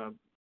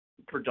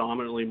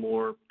predominantly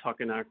more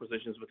tuck-in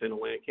acquisitions within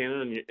Atlantic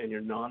Canada, and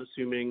you're not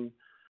assuming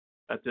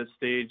at this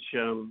stage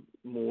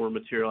more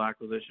material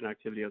acquisition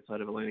activity outside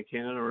of Atlantic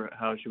Canada, or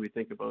how should we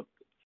think about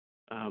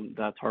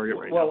that target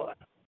right now? Well,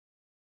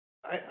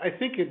 I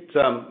think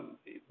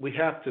we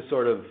have to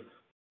sort of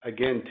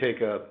again take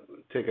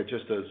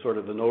just a sort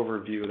of an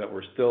overview that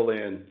we're still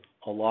in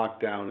a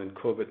lockdown and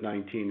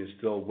COVID-19 is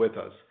still with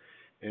us.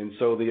 And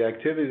so the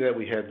activity that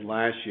we had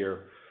last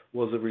year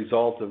was a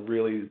result of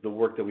really the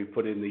work that we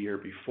put in the year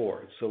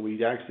before. So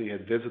we actually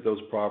had visited those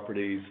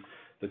properties,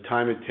 the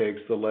time it takes,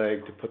 the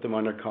leg to put them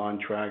under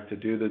contract, to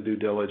do the due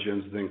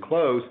diligence, then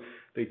close.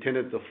 They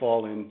tended to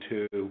fall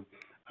into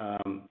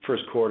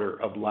first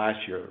quarter of last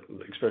year,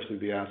 especially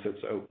the assets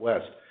out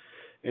west.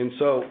 And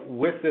so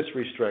with this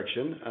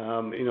restriction,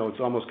 it's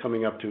almost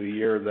coming up to a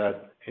year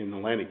that in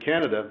Atlantic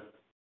Canada,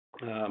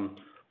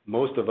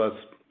 most of us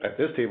at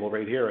this table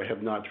right here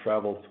have not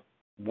traveled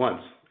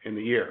once in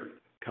the year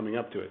coming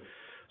up to it.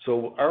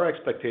 So our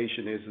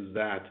expectation is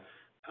that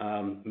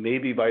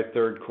maybe by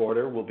third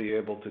quarter we'll be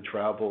able to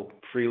travel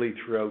freely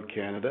throughout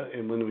Canada,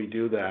 and when we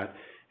do that,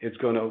 it's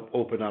going to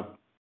open up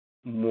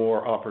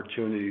more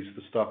opportunities,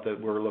 the stuff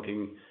that we're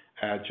looking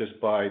at just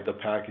by the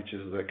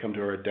packages that come to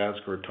our desk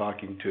or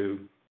talking to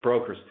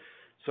brokers.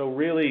 So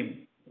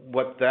really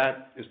what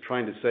that is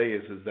trying to say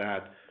is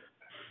that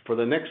for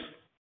the next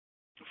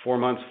 4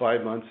 months,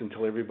 5 months,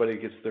 until everybody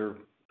gets their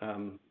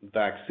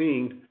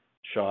vaccine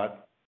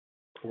shot,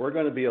 we're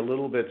going to be a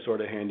little bit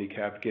sort of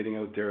handicapped getting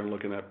out there and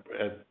looking at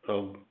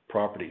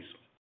properties.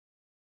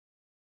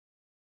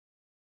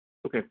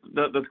 Okay,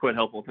 that's quite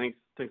helpful. Thanks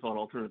a lot.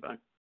 I'll turn it back.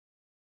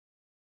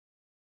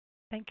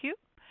 Thank you.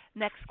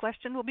 Next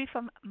question will be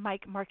from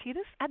Mike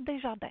Markidis at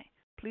Desjardins.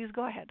 Please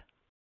go ahead.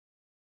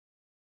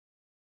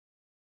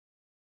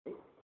 Good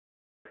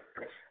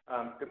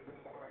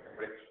morning,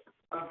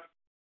 everybody.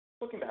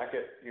 Looking back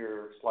at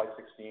your slide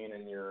 16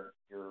 and your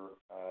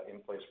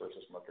in-place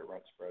versus market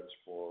rent spreads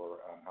for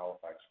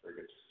Halifax, very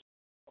good.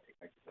 Okay,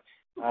 thank you.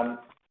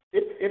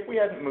 If we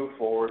hadn't moved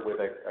forward with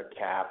a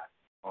cap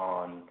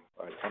on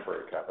a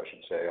temporary cap, I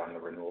should say, on the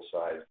renewal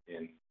side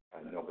in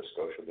Nova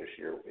Scotia this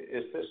year,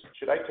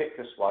 should I take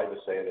this slide to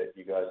say that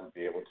you guys would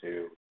be able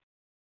to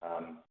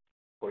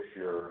push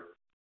your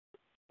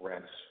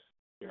rents,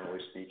 generally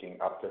speaking,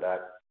 up to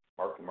that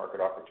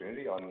market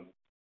opportunity on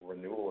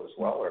renewal as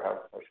well, or how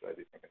should I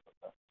be thinking about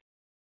that?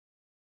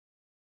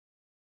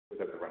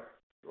 Without the rent.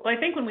 Well, I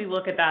think when we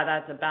look at that,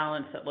 that's a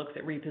balance that looks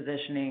at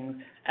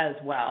repositioning as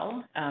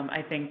well.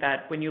 I think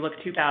that when you look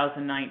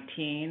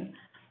 2019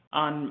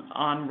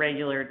 on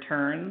regular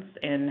turns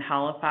in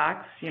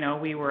Halifax,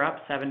 we were up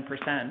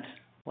 7%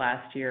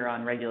 last year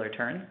on regular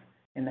turns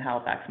in the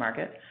Halifax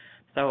market.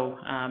 So,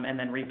 and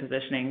then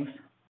repositionings,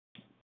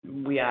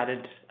 we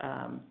added,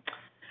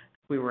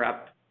 we were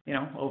up,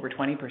 over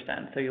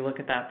 20%. So you look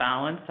at that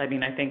balance. I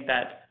mean, I think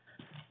that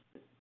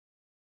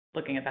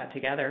looking at that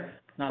together,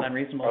 it's not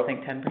unreasonable to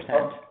think 10%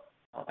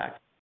 Halifax.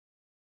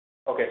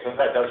 Okay, so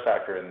that does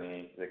factor in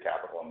the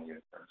capital on the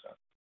unit terms.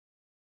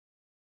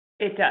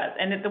 It does.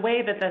 And the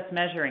way that that's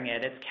measuring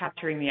it, it's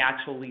capturing the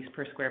actual lease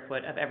per square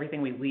foot of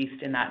everything we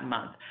leased in that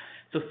month.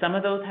 So some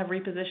of those have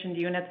repositioned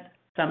units,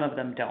 some of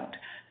them don't.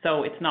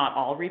 So it's not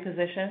all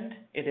repositioned.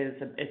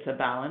 It's a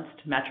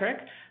balanced metric.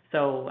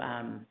 So,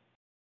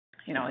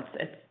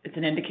 it's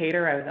an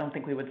indicator. I don't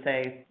think we would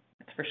say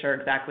it's for sure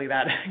exactly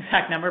that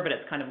exact number, but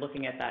it's kind of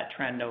looking at that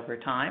trend over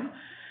time.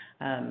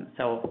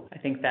 So I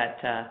think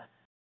that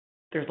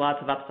there's lots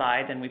of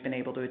upside, and we've been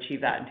able to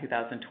achieve that in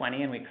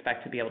 2020, and we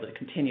expect to be able to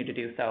continue to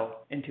do so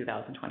in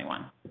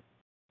 2021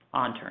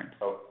 on turns.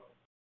 Oh,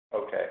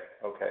 okay.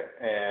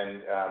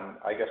 And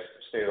I guess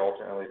stated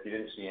alternately, if you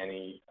didn't see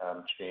any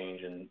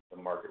change in the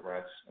market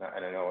rents,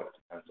 and I know it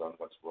depends on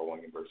what's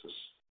rolling versus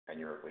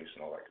tenure of lease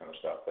and all that kind of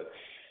stuff, but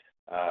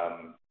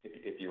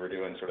if you were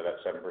doing sort of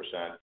that 7%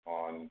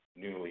 on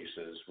new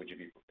leases, would you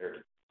be prepared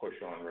to push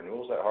on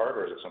renewals that hard,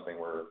 or is it something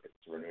where if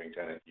it's a renewing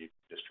tenant, you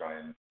just try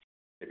and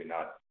maybe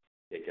not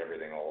take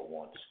everything all at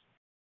once?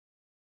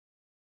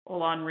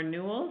 Well, on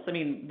renewals, I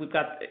mean,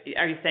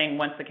 are you saying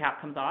once the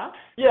cap comes off?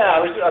 Yeah,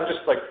 I'm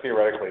just like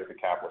theoretically, if the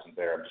cap wasn't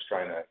there, I'm just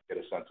trying to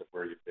get a sense of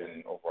where you've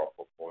been overall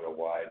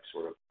portfolio-wide,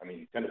 sort of. I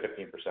mean, 10 to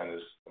 15%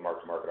 is the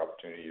mark-to-market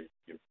opportunity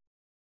you've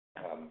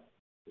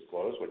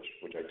disclosed,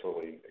 which I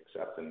totally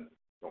accept and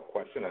don't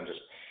question. I'm just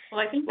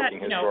I think that,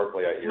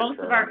 historically at your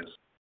terms.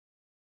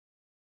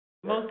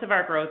 Most of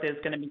our growth is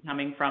going to be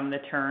coming from the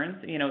turns.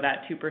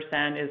 That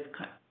 2% is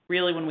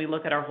really, when we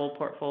look at our whole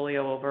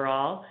portfolio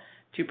overall,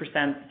 2%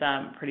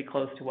 is pretty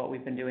close to what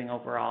we've been doing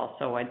overall.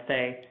 So I'd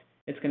say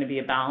it's going to be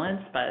a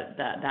balance, but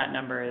that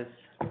number is.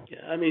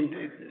 Yeah, I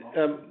mean,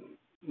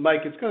 Mike,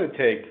 it's going to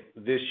take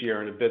this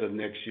year and a bit of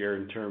next year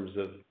in terms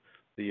of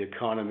the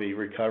economy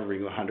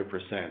recovering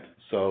 100%.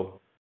 So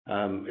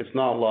it's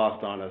not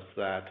lost on us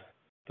that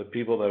the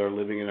people that are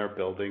living in our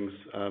buildings,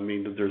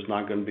 that there's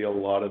not going to be a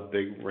lot of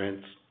big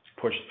rents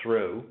pushed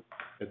through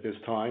at this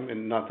time,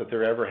 and not that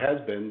there ever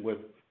has been with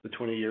the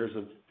 20 years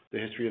of the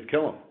history of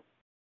Killam.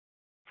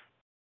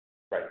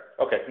 Right.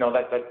 Okay. No,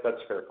 that's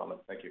a fair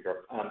comment. Thank you,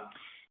 Garth.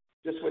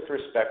 Just with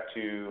respect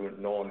to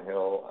Nolan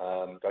Hill,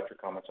 got your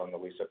comments on the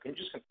lease up. Can you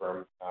just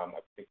confirm? I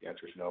think the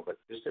answer is no, but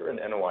is there an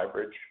NOI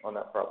bridge on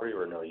that property,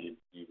 or no? You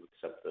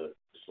accept the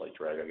slight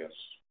drag, I guess,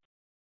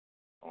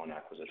 on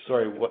acquisition.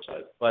 Sorry, what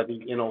by the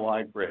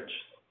NOI bridge?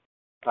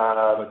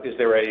 Is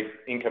there a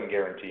income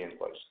guarantee in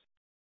place?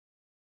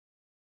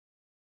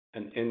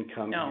 An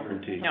income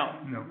guarantee?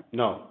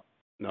 No.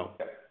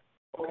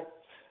 Okay.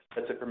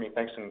 That's it for me.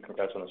 Thanks, and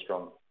congrats on a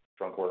strong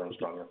quarter and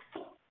strong year.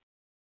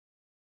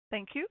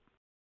 Thank you.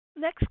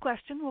 Next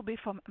question will be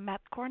from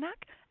Matt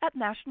Kornack at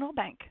National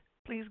Bank.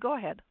 Please go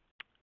ahead.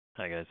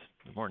 Hi, guys.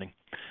 Good morning.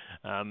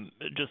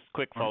 Just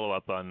quick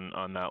follow-up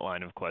on that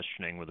line of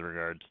questioning with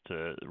regards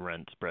to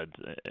rent spreads.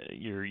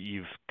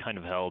 You've kind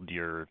of held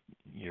your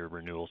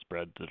renewal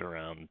spreads at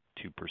around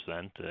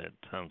 2%. It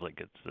sounds like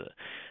it's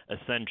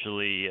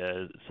essentially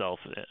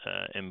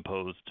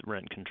self-imposed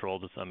rent control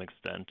to some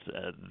extent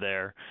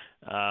there.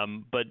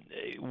 But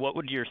what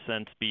would your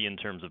sense be in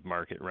terms of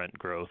market rent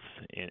growth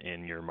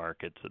in your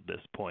markets at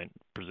this point?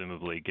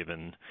 Presumably,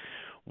 given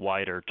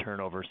wider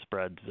turnover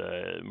spreads,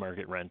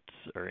 market rents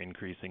are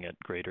increasing at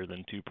greater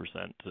than 2%.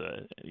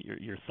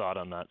 Your thought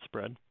on that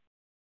spread?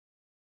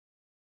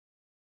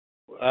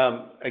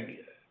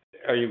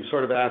 Are you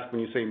sort of asking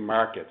when you say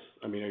markets?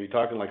 I mean, are you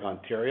talking like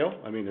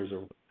Ontario? I mean, there's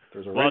a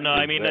well, no,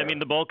 I mean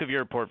the bulk of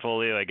your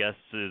portfolio, I guess,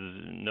 is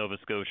Nova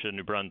Scotia,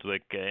 New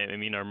Brunswick. I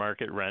mean, our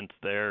market rents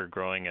there are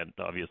growing at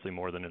obviously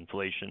more than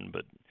inflation,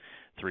 but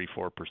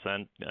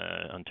 3-4%.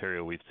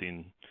 Ontario, we've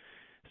seen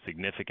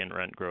significant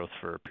rent growth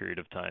for a period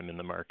of time in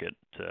the market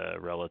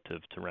relative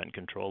to rent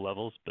control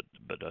levels, but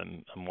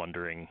I'm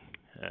wondering,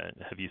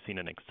 have you seen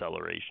an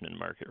acceleration in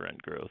market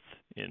rent growth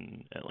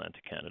in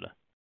Atlantic Canada?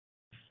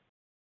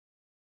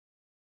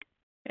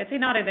 I'd say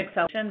not an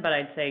acceleration, but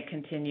I'd say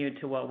continued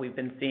to what we've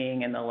been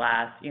seeing in the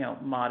last,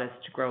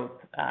 modest growth.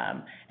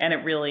 And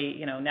it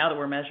really, now that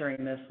we're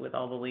measuring this with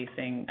all the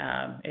leasing,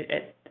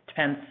 it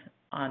depends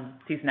on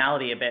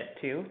seasonality a bit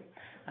too.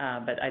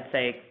 But I'd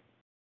say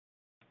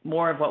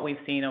more of what we've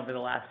seen over the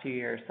last few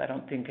years. I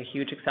don't think a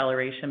huge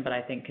acceleration, but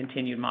I think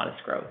continued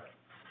modest growth.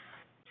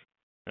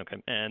 Okay.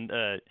 And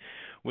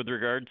with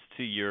regards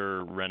to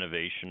your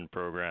renovation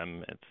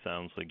program, it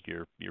sounds like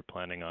you're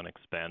planning on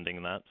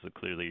expanding that. So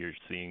clearly, you're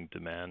seeing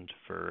demand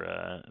for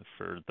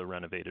the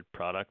renovated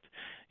product.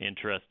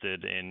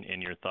 Interested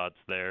in your thoughts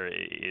there.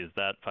 Is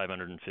that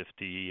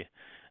 550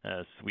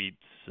 suites?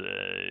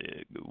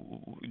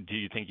 Do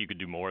you think you could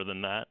do more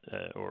than that,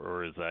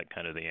 or is that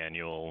kind of the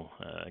annual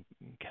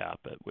cap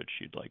at which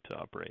you'd like to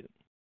operate?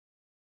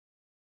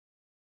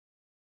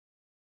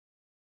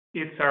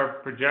 It's our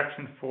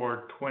projection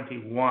for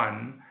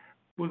 21.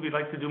 Would we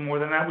like to do more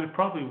than that? We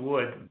probably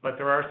would, but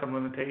there are some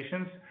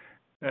limitations.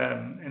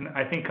 And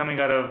I think coming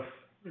out of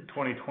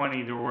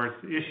 2020, there were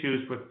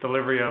issues with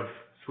delivery of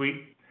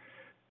suite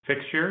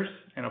fixtures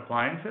and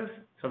appliances.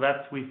 So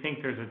we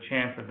think there's a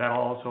chance that that'll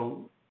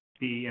also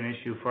be an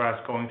issue for us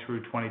going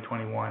through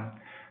 2021.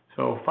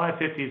 So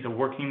 550 is a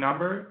working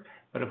number,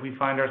 but if we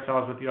find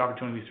ourselves with the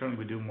opportunity, we certainly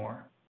would do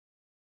more.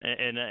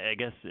 And I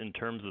guess in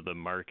terms of the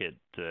market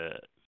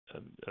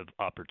of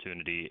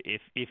opportunity,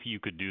 if you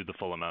could do the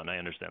full amount, and I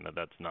understand that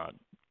that's not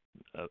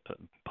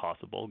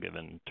possible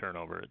given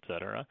turnover, et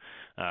cetera,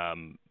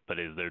 but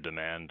is there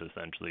demand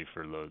essentially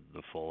for the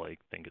full, I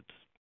think it's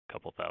a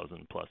couple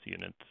thousand plus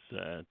units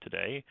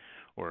today,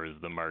 or is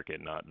the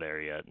market not there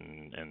yet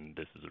and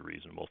this is a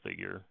reasonable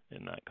figure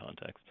in that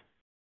context?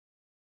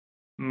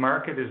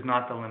 market is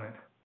not the limit.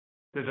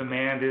 The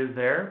demand is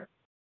there,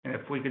 and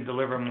if we could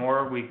deliver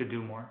more, we could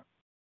do more.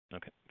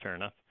 Okay, fair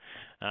enough.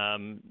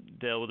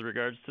 Dale, with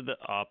regards to the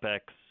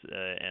OpEx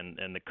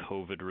and the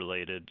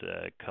COVID-related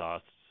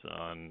costs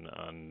on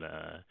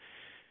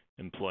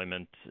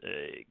employment,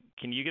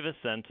 can you give a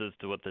sense as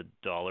to what the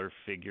dollar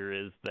figure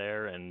is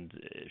there? And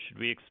should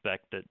we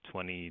expect that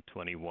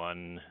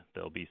 2021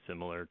 there'll be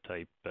similar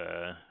type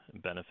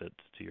benefits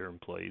to your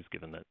employees,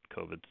 given that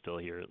COVID's still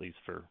here, at least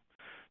for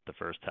the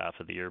first half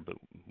of the year, but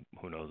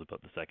who knows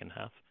about the second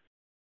half?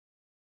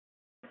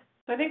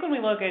 So I think when we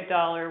look at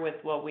dollar with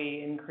what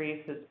we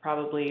increase, it's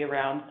probably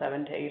around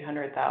 $700,000 to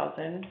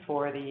 $800,000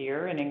 for the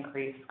year in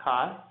increased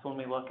costs when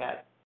we look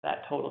at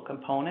that total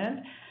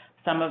component.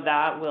 Some of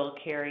that will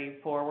carry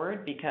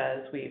forward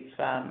because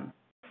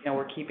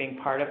we're keeping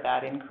part of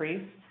that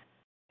increase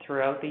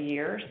throughout the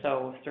year.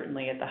 So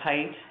certainly at the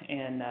height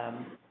in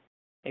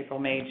April,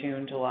 May,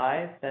 June,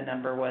 July, the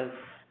number was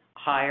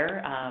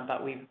higher,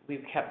 but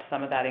we've kept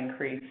some of that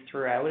increase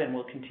throughout and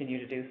will continue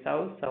to do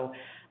so. So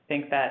I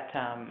think that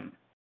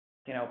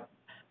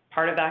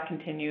part of that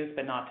continues,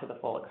 but not to the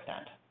full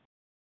extent.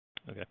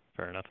 Okay,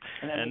 fair enough.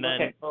 And then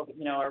look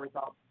at our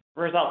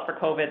results for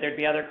COVID. There'd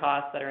be other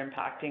costs that are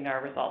impacting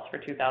our results for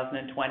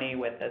 2020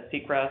 with the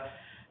CECRA,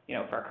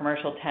 for our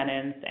commercial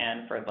tenants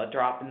and for the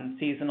drop in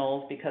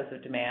seasonals because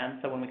of demand.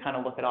 So when we kind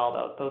of look at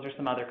all those are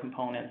some other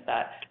components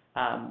that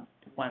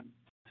once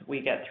we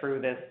get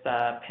through this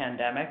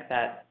pandemic,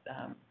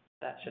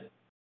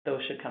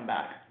 those should come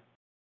back.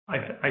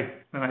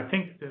 I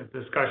think the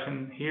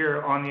discussion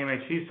here on the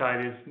MHC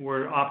side is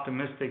we're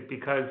optimistic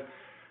because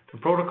the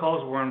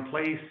protocols were in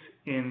place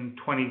in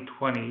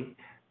 2020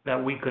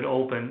 that we could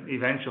open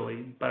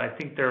eventually, but I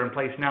think they're in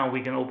place now.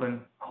 We can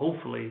open,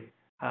 hopefully,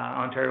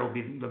 Ontario will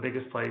be the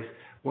biggest place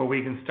where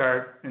we can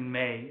start in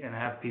May and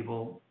have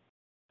people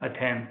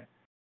attend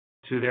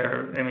to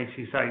their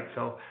MHC site.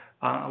 So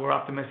we're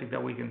optimistic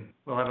that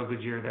we'll have a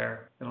good year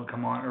there. It'll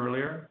come on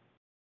earlier.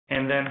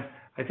 And then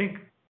I think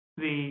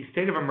the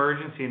state of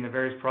emergency in the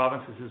various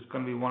provinces is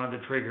going to be one of the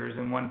triggers,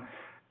 and when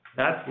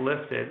that's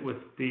lifted with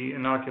the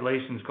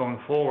inoculations going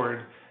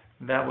forward,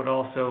 that would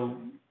also,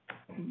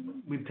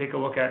 we'd take a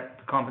look at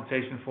the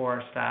compensation for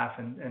our staff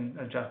and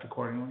adjust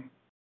accordingly.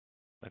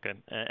 Okay,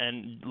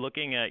 and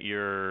looking at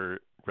your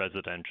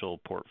residential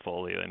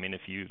portfolio, I mean,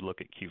 if you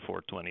look at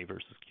Q4 20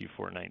 versus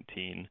Q4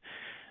 19,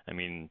 I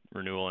mean,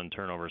 renewal and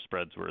turnover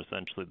spreads were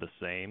essentially the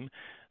same.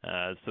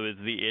 So is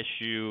the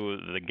issue,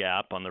 the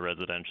gap on the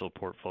residential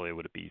portfolio,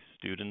 would it be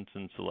students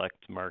in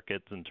select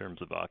markets in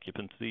terms of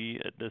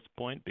occupancy at this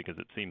point? Because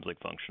it seems like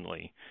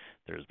functionally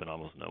there's been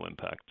almost no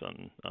impact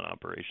on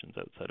operations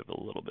outside of a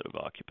little bit of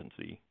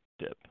occupancy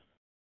dip.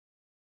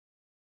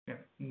 Yeah,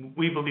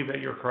 we believe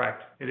that you're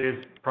correct. It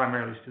is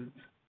primarily students.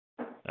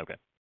 Okay,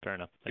 fair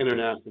enough.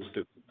 International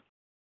students.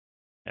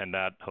 And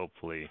that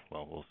hopefully,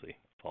 well, we'll see,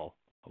 fall,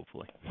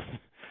 hopefully.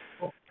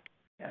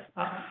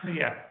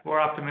 Yeah, we're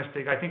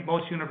optimistic. I think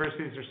most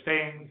universities are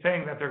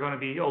saying that they're going to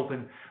be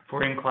open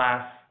for in-person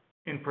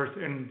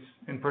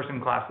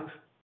classes.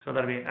 So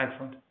that'll be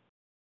excellent.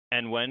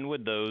 And when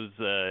would those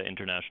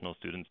international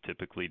students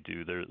typically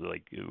do their,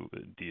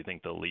 do you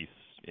think they'll lease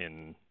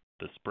in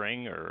the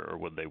spring, or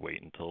would they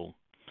wait until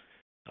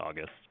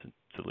August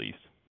to lease?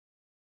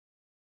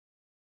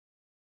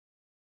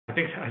 I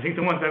think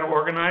the ones that are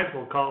organized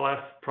will call us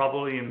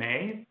probably in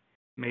May,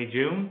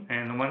 June,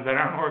 and the ones that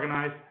aren't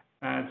organized,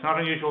 it's not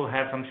unusual to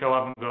have some show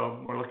up and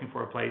go, we're looking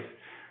for a place,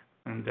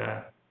 and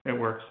it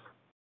works.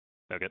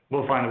 Okay.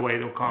 We'll find a way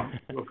to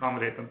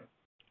accommodate them.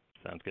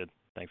 Sounds good.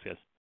 Thanks, guys.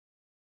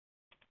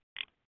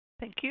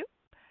 Thank you.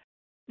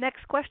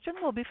 Next question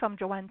will be from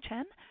Joanne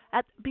Chen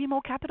at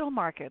BMO Capital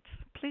Markets.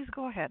 Please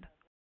go ahead.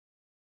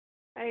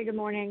 Hi, good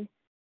morning.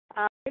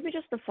 Maybe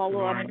just to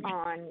follow up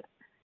on,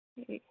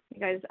 hey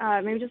guys,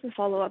 maybe just to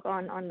follow up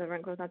on the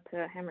rent growth, not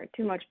to hammer it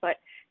too much, but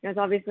it's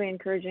obviously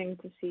encouraging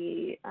to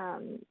see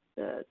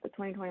the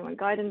 2021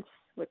 guidance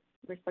with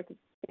respect to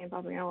same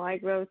property NOI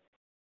growth,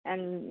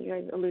 and you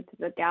guys allude to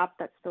the gap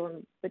that's still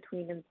in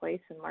between in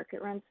place and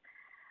market rents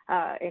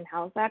in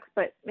Halifax.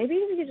 But maybe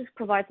if you could just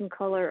provide some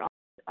color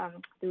on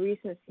the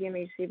recent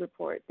CMHC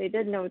report. They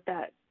did note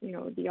that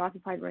the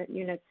occupied rent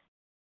units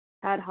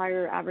had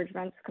higher average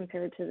rents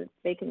compared to the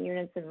vacant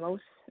units in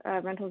most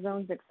rental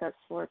zones, except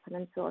for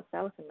Peninsula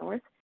South and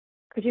North.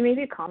 Could you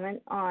maybe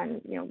comment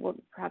on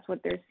perhaps what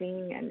they're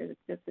seeing, and is it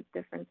just a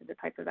difference in the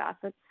type of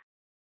assets?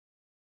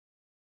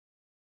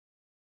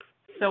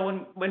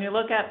 So when you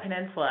look at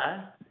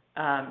Peninsula,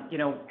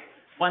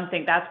 one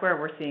thing, that's where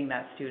we're seeing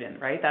that student,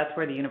 right? That's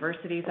where the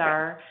universities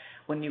are.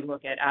 When you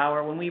look at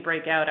when we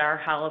break out our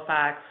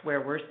Halifax,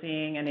 where we're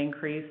seeing an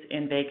increase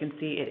in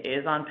vacancy, it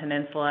is on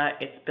Peninsula.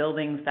 It's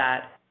buildings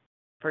that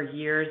for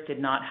years did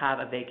not have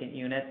a vacant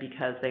unit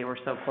because they were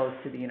so close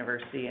to the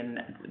university, and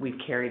we've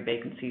carried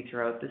vacancy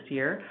throughout this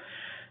year.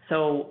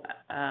 So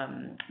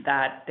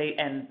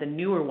and the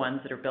newer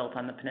ones that are built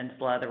on the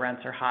Peninsula, the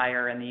rents are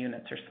higher and the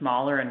units are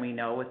smaller, and we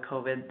know with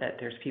COVID that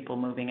there's people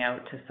moving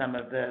out to some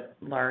of the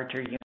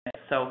larger units.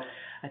 So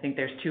I think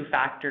there's two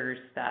factors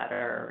that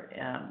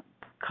are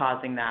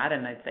causing that,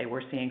 and I'd say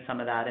we're seeing some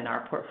of that in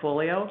our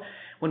portfolio.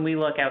 When we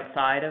look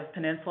outside of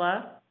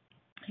Peninsula,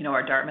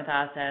 our Dartmouth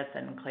assets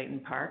and Clayton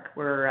Park,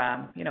 we're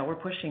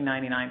pushing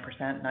 99%,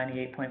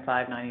 98.5,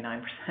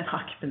 99%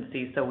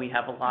 occupancy. So we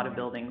have a lot of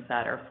buildings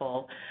that are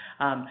full.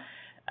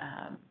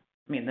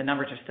 The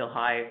numbers are still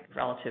high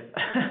relative,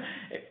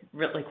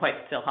 really quite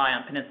still high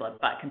on Peninsula,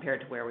 but compared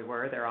to where we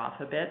were, they're off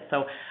a bit.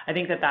 So I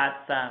think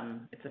that's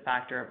it's a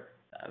factor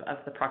of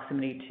the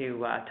proximity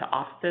to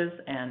offices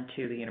and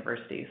to the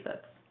universities.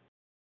 That's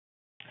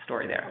the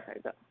story there.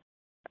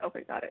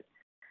 Okay, got it.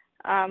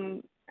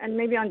 And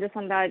maybe on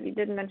that, you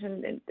did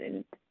mention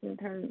in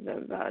terms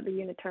of the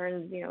unit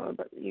turns,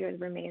 but you guys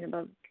remain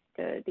above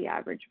the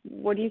average.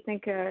 What do you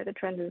think the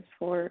trend is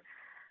for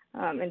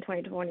in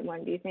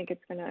 2021? Do you think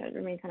it's going to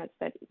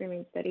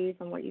remain steady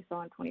from what you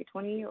saw in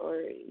 2020,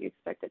 or you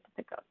expect it to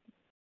pick up?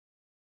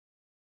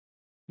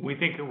 We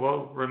think it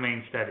will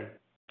remain steady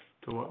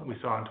to what we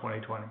saw in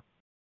 2020.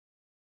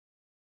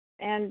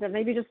 And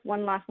maybe just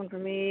one last one for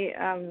me,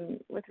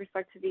 with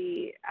respect to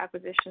the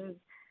acquisitions.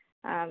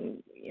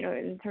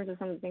 In terms of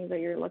some of the things that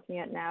you're looking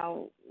at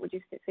now, would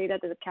you say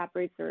that the cap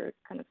rates are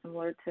kind of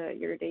similar to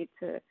year to date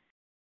to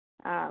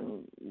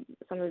some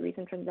of the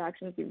recent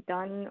transactions you've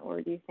done, or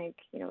do you think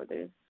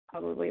there's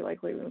probably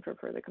likely room for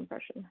further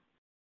compression?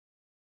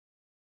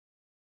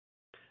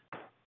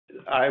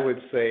 I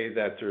would say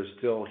that there's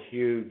still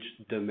huge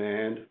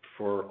demand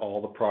for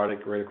all the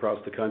product right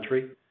across the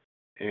country,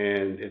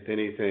 and if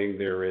anything,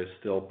 there is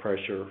still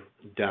pressure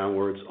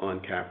downwards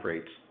on cap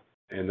rates,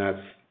 and that's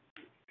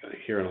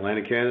here in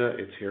Atlantic Canada.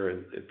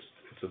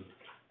 It's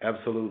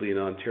absolutely in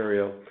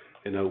Ontario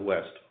and out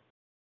west.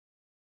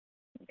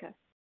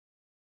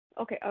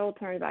 Okay, I will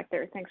turn it back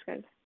there. Thanks,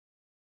 guys.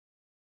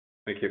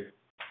 Thank you.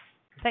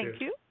 Thank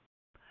you.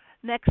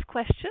 Next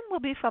question will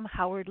be from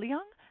Howard Leung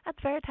at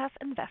Veritas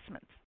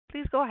Investments.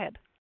 Please go ahead.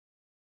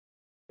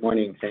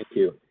 Morning. Thank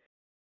you.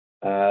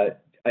 I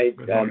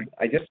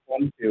just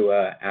wanted to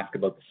ask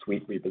about the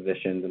suite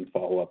repositions and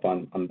follow up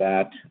on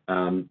that.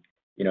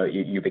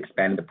 You've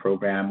expanded the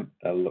program.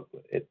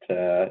 It's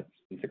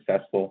been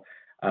successful.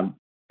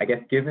 I guess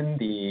given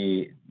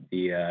the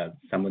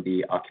some of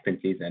the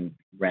occupancies and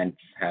rents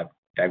have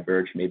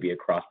diverged maybe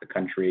across the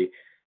country,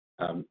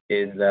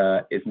 is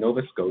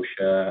Nova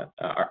Scotia?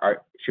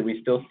 Should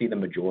we still see the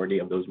majority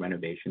of those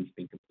renovations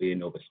being completed in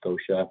Nova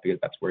Scotia because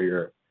that's where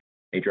your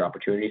major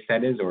opportunity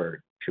set is,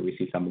 or should we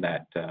see some of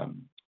that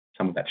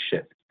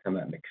shift, some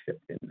of that mix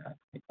shift in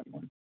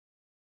 2021?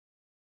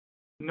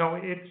 No,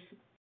 it's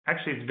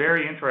a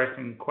very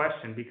interesting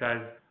question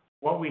because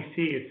what we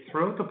see is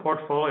throughout the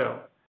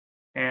portfolio,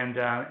 and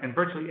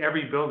virtually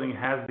every building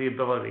has the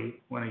ability,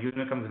 when a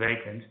unit comes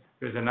vacant,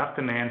 there's enough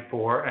demand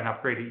for an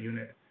upgraded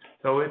unit.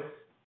 So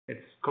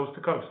it's coast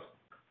to coast.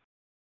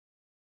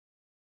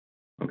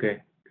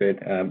 Okay,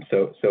 good.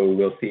 So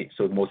we'll see.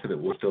 So most of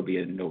it will still be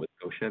in Nova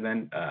Scotia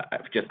then.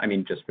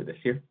 Just for this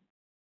year.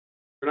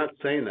 We're not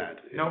saying that.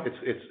 No.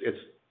 It's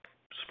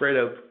spread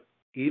out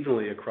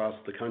evenly across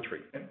the country.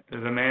 The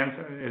demand,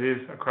 it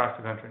is across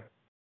the country.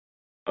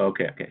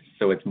 Okay.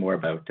 So it's more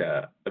about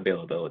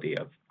availability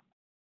of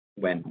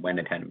when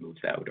a tenant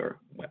moves out or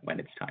when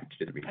it's time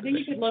to do the reposition. I think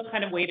you could look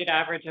kind of weighted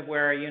average of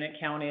where our unit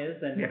count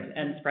is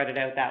and spread it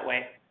out that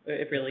way.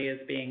 It really is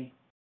being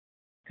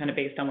kind of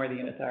based on where the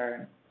units are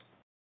and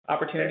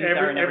opportunities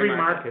are in every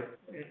market.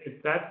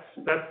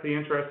 That's the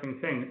interesting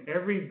thing.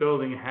 Every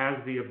building has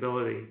the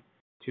ability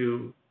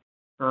to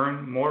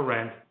earn more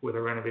rent with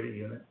a renovated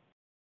unit.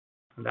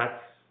 And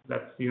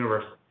that's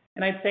universal.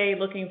 And I'd say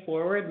looking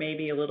forward,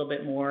 maybe a little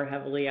bit more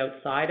heavily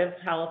outside of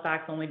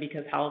Halifax, only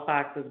because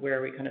Halifax is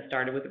where we kind of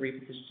started with the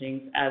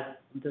repositioning. As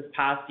this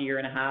past year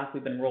and a half,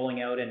 we've been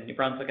rolling out in New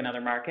Brunswick and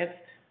other markets.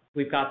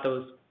 We've got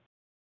those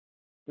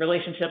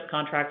relationships,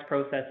 contracts,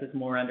 processes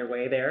more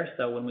underway there.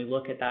 So when we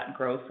look at that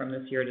growth from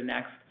this year to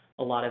next,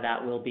 a lot of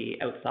that will be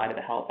outside of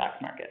the Halifax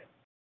market.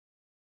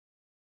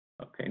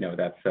 Okay, no,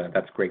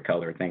 that's great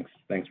color. Thanks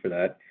for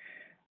that.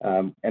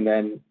 And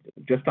then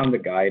just on the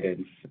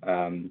guidance,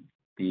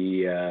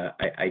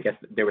 I guess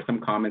there were some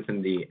comments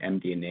in the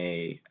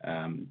MD&A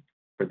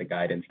for the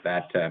guidance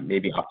that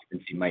maybe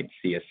occupancy might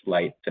see a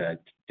slight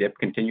dip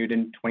continued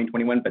in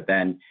 2021, but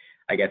then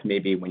I guess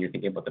maybe when you're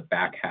thinking about the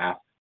back half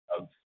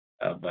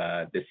of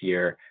this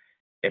year,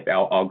 if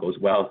all goes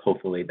well,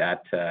 hopefully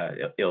that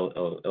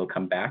it'll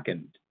come back.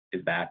 And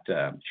is that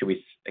should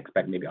we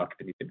expect maybe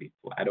occupancy to be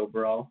flat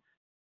overall?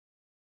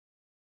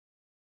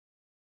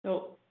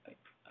 So,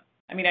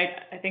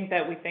 I think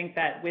that we think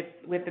that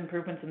with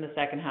improvements in the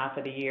second half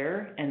of the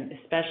year, and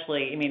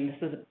especially,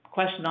 this is a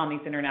question on these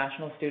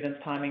international students'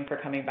 timing for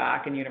coming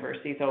back and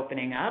universities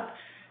opening up.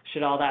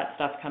 Should all that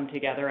stuff come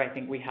together, I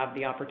think we have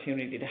the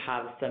opportunity to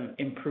have some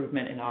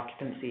improvement in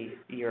occupancy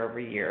year over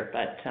year.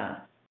 But,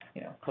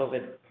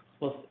 COVID,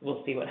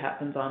 we'll see what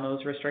happens on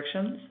those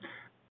restrictions.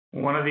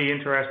 One of the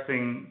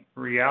interesting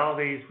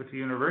realities with the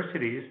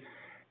universities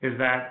is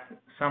that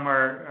some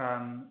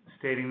are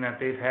stating that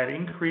they've had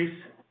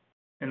increased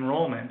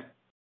enrollment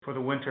for the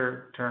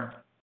winter term.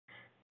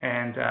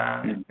 and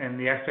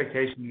the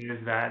expectation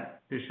is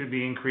that there should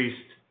be increased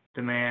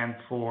demand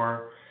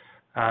for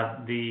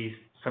the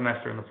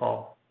semester in the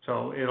fall.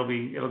 So it'll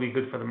be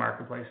good for the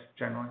marketplace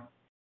generally.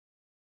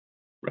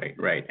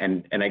 Right.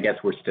 And I guess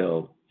we're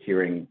still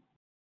hearing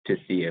to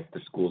see if the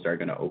schools are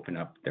going to open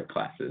up their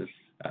classes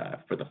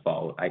for the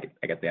fall. I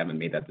guess they haven't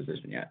made that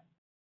decision yet.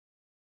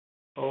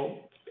 Oh.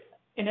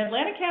 In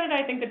Atlantic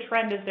Canada, I think the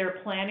trend is they're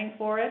planning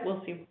for it.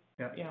 We'll see,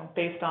 Yeah.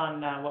 based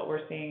on what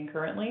we're seeing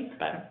currently.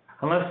 But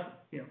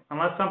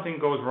unless something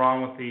goes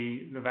wrong with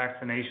the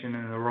vaccination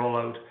and the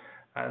rollout,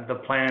 the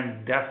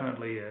plan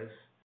definitely is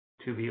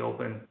to be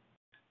open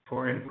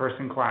for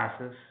in-person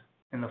classes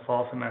in the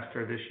fall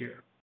semester this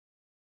year.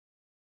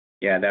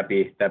 Yeah, that'd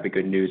be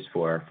good news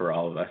for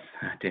all of us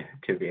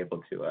to be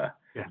able to.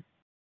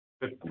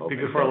 Be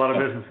good for a lot of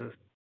businesses.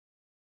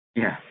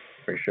 Yeah,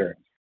 for sure.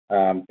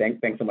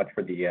 Thanks so much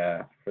for the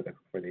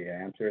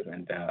answers,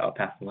 and I'll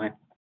pass the line.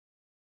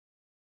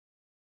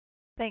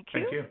 Thank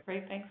you. Thank you.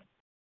 Great, thanks.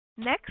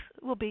 Next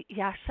will be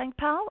Yash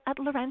Sankpal at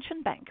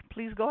Laurentian Bank.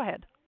 Please go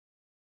ahead.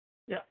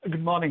 Yeah,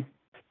 good morning.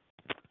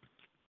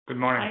 Good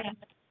morning.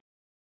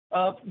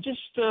 Hi.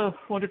 Just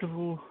wanted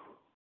to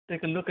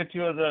take a look at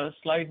your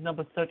slide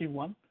number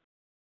 31.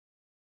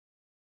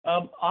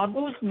 Are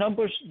those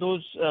numbers,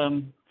 those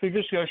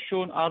figures you have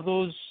shown, are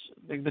those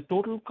like the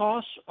total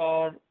costs,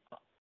 or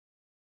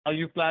are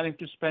you planning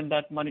to spend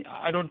that money?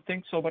 I don't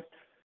think so, but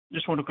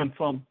just want to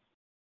confirm.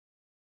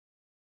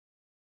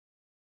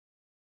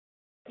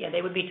 Yeah,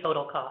 they would be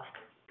total cost.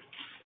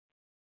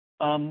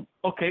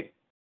 Okay.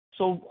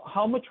 So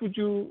how much would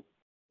you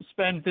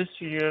spend this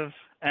year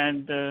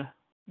and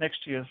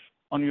next year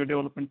on your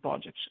development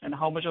projects, and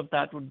how much of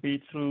that would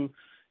be through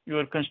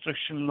your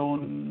construction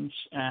loans,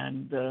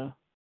 and the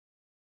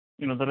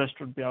rest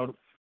would be out of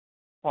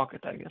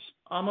pocket, I guess?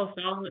 Almost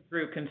all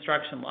through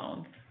construction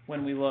loans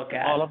when we look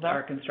at all of that?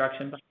 our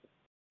construction.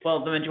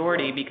 Well, the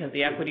majority, because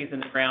the equity's in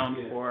the ground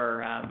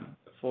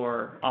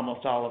for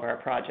almost all of our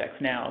projects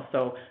now.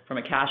 So from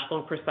a cash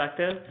flow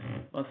perspective,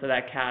 most of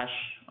that cash,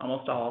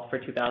 almost all for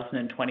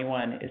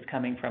 2021, is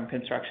coming from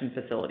construction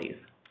facilities.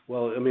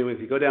 Well, I mean, if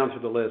you go down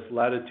through the list,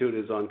 Latitude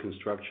is on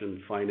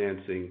construction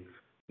financing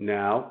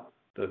now.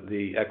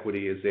 The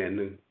equity is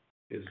in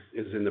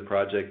the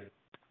project.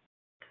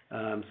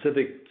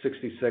 Civic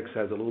 66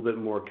 has a little bit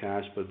more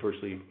cash, but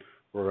virtually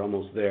we're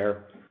almost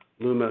there.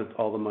 Luma,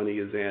 all the money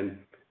is in,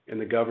 and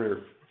the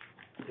governor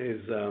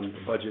is the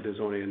budget is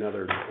only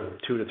another $2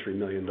 to $3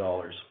 million.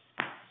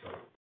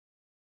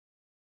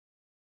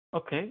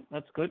 Okay,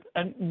 that's good.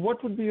 And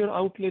what would be your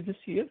outlay this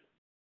year?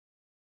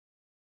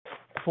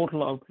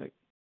 Total outlay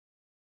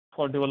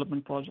for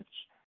development projects,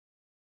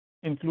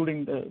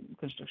 including the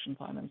construction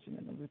financing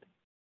and everything.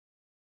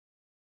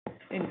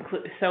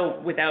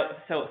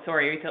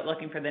 Sorry, are you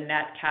looking for the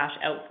net cash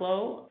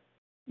outflow?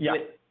 Yeah.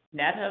 With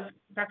net of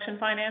construction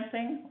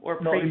financing or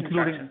No, pre-construction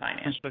including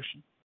financing?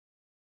 construction.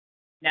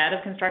 Net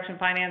of construction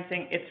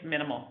financing, it's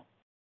minimal.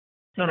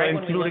 No, right,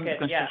 including the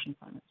construction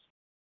finance.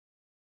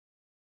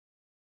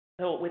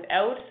 So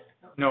without...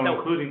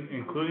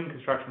 Including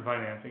construction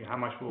financing, how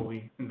much will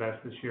we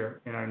invest this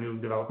year in our new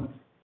developments?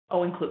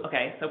 Oh,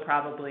 okay, so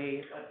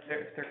probably...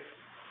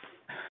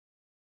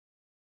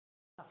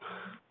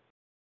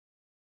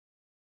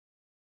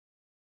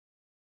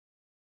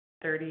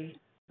 $30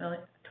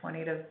 million,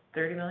 $20 to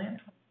 $30 million?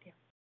 Yeah,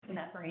 in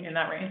that range. In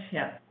that range,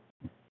 yeah.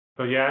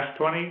 So Yash,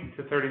 $20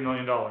 to $30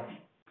 million.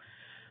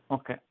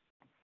 Okay.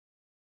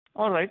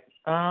 All right.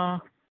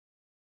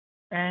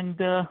 And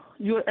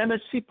your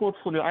MHC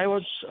portfolio, I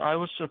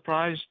was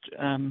surprised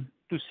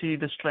to see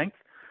the strength.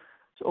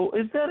 So,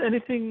 is there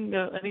anything?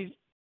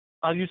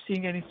 Are you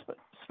seeing any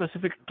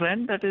specific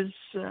trend that is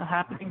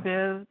happening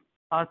there?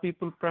 Are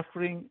people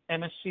preferring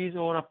MHCs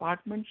over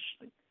apartments?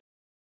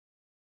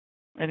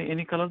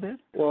 Any color there?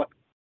 Well,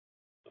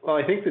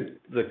 I think that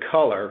the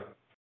color,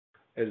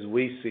 as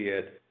we see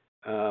it,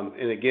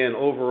 and again,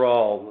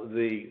 overall,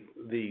 the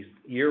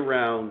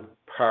year-round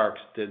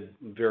parks did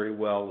very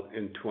well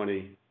in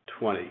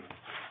 2020.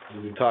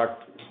 And we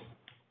talked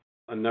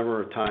a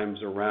number of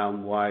times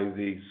around why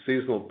the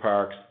seasonal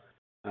parks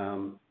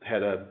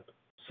had a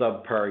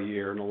subpar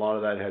year, and a lot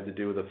of that had to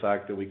do with the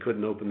fact that we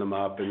couldn't open them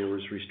up, and there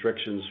was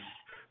restrictions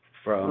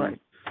from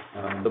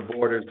the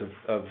borders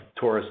of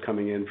tourists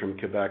coming in from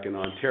Quebec and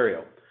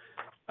Ontario.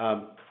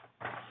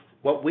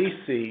 What we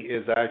see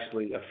is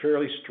actually a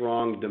fairly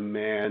strong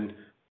demand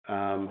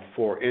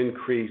for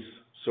increased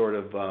sort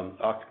of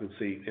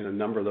occupancy in a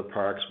number of the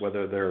parks,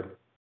 whether they're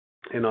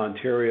in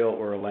Ontario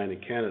or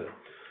Atlantic Canada,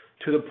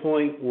 to the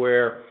point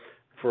where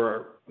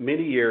for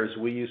many years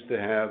we used to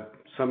have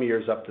some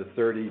years up to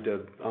 30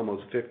 to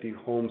almost 50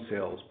 home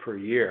sales per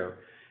year,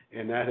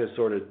 and that has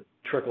sort of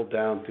trickled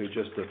down to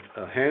just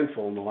a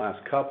handful in the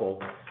last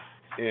couple,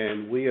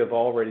 and we have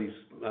already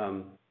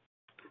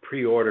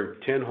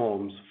pre-ordered 10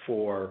 homes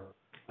for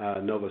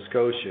Nova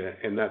Scotia,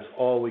 and that's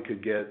all we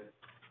could get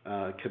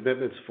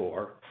commitments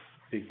for,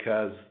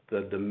 because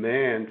the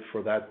demand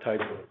for that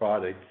type of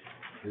product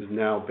is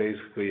now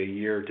basically a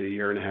year to a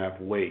year and a half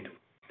wait.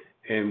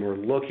 And we're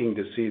looking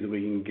to see that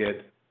we can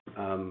get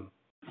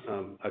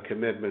a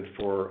commitment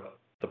for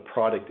the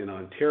product in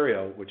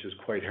Ontario, which is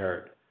quite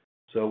hard.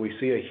 So we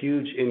see a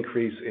huge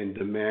increase in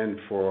demand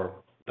for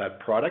that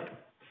product,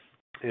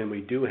 and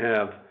we do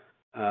have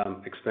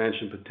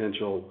expansion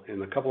potential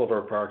in a couple of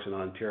our parks in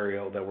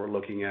Ontario that we're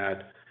looking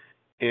at,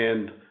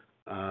 and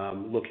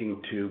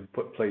looking to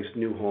place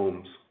new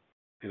homes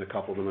in a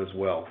couple of them as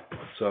well.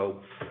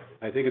 So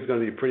I think it's going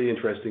to be a pretty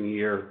interesting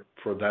year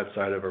for that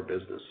side of our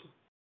business.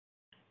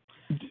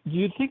 Do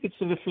you think it's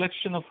a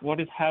reflection of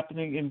what is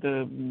happening in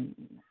the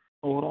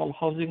overall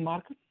housing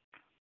market?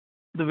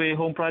 The way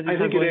home prices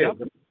are going up?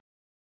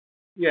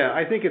 Yeah,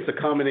 I think it's a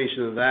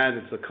combination of that.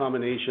 It's a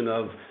combination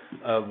of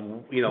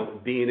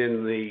being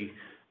in the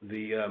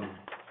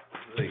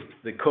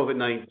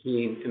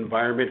COVID-19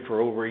 environment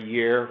for over a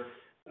year.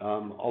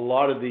 A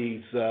lot of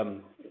these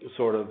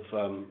sort of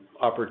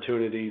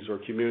opportunities or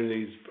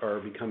communities are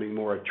becoming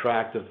more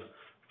attractive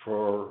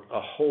for a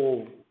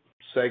whole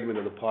segment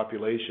of the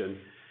population.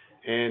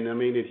 And I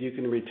mean, if you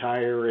can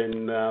retire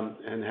and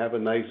have a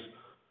nice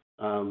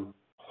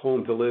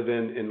home to live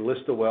in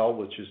Listowel,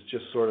 which is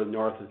just sort of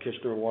north of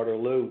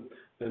Kitchener-Waterloo,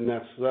 then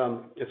that's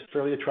it's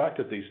fairly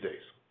attractive these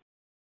days.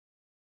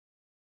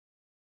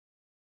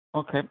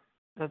 Okay,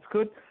 that's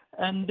good.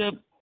 And I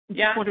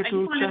was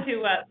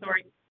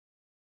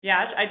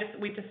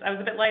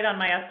a bit light on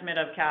my estimate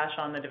of cash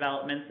on the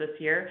developments this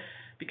year.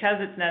 Because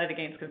it's netted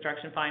against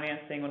construction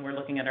financing, when we're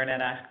looking at our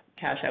net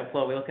cash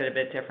outflow, we look at it a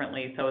bit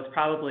differently. So it's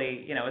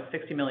probably, it's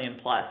 60 million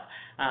plus.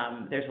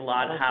 There's a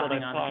lot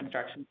happening on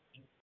construction.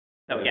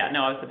 So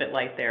I was a bit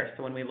light there.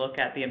 So when we look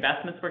at the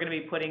investments we're going to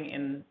be putting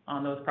in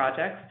on those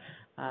projects,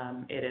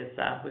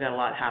 we got a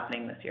lot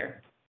happening this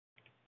year.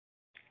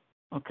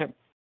 Okay.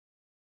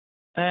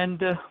 And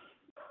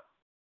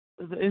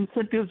the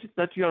incentives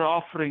that you're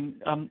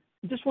offering,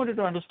 just wanted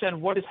to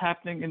understand what is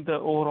happening in the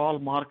overall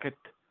market.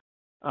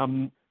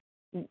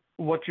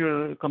 What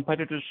your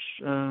competitors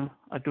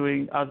are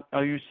doing.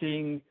 Are you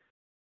seeing?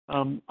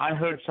 I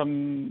heard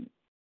some,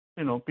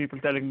 people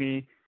telling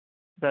me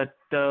that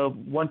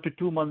 1 to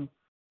 2 months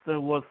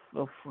worth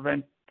of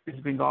rent is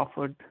being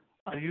offered.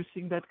 Are you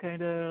seeing that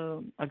kind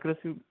of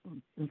aggressive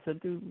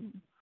incentives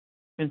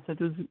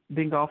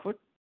being offered?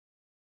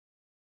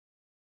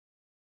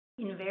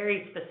 In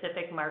very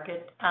specific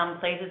market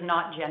places,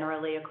 not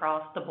generally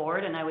across the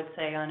board, and I would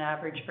say on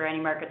average for any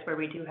markets where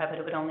we do have it,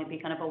 it would only be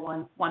kind of a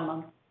one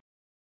month.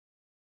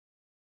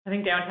 I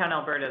think downtown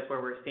Alberta is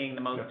where we're seeing the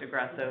most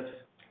aggressive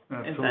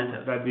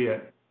incentives. That'd be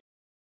it.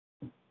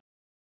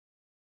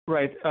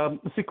 Right.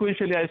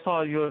 Sequentially, I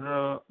saw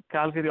your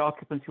Calgary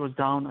occupancy was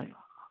down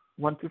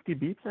 150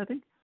 beeps, I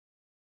think.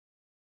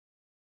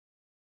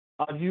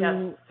 Are you?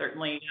 Yes,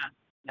 certainly.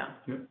 Yeah.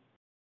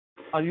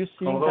 Are you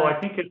seeing? Although I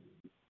think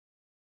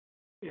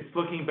it's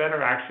looking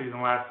better actually in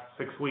the last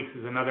 6 weeks.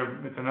 It's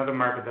another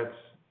market that's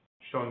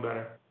showing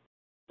better.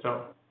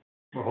 So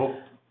we're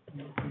hopeful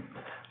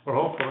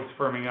it's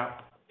firming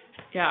up.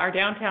 Yeah, our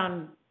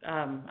downtown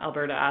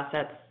Alberta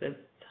assets is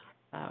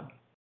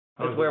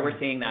where we're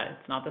seeing that.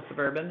 It's not the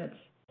suburban,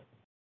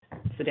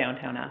 it's the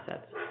downtown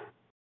assets.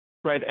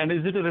 Right, and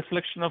is it a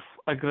reflection of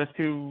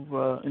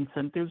aggressive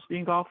incentives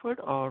being offered,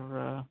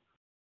 or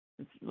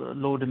it's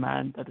low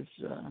demand that is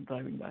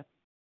driving that?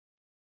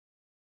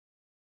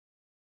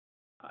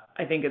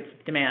 I think it's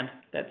demand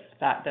that's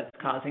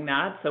causing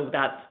that. So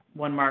that's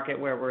one market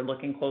where we're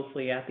looking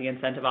closely at the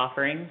incentive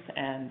offerings,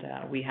 and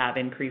we have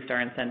increased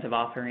our incentive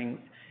offerings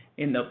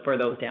for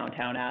those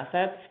downtown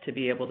assets to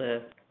be able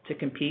to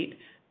compete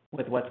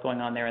with what's going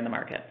on there in the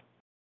market.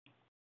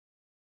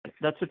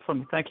 That's it from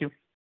me. Thank you.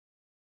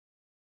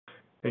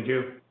 Thank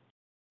you.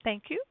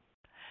 Thank you.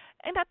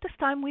 And at this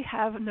time, we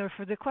have no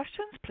further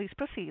questions. Please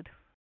proceed.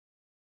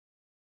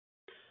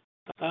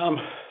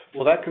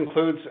 Well, that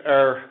concludes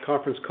our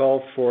conference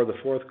call for the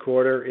fourth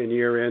quarter and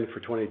year end for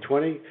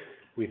 2020.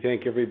 We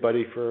thank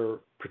everybody for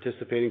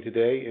participating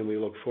today, and we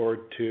look forward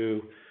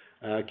to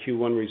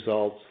Q1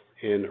 results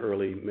in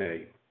early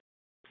May.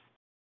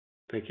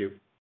 Thank you.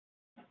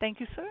 Thank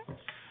you, sir.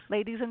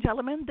 Ladies and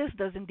gentlemen, this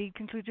does indeed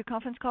conclude your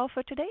conference call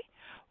for today.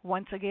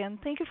 Once again,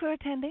 thank you for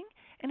attending,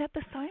 and at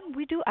this time,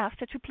 we do ask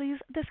that you please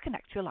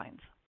disconnect your lines.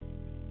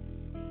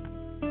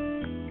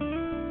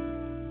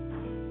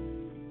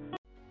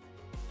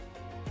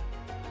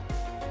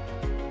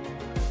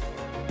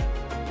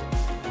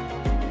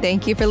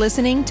 Thank you for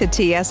listening to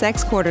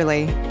TSX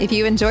Quarterly. If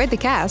you enjoyed the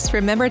cast,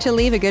 remember to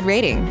leave a good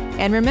rating.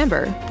 And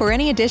remember, for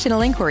any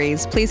additional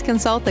inquiries, please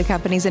consult the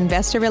company's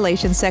investor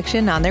relations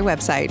section on their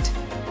website.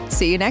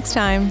 See you next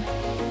time.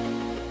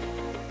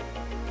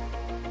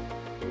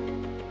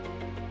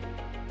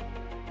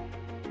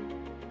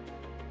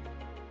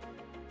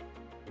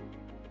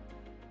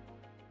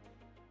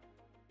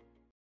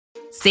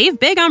 Save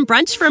big on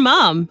brunch for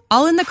mom,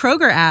 all in the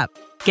Kroger app.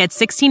 Get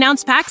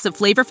 16-ounce packs of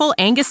flavorful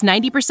Angus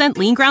 90%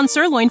 lean ground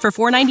sirloin for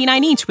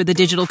 $4.99 each with a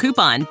digital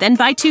coupon. Then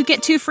buy 2,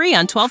 get 2 free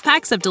on 12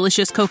 packs of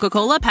delicious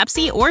Coca-Cola,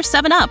 Pepsi, or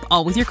 7-Up,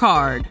 all with your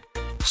card.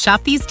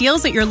 Shop these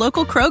deals at your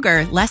local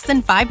Kroger, less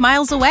than 5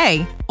 miles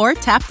away. Or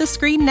tap the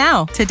screen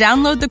now to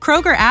download the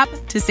Kroger app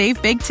to save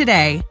big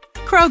today.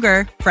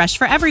 Kroger, fresh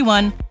for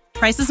everyone.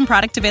 Prices and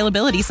product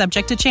availability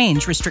subject to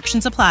change.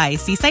 Restrictions apply.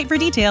 See site for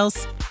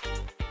details.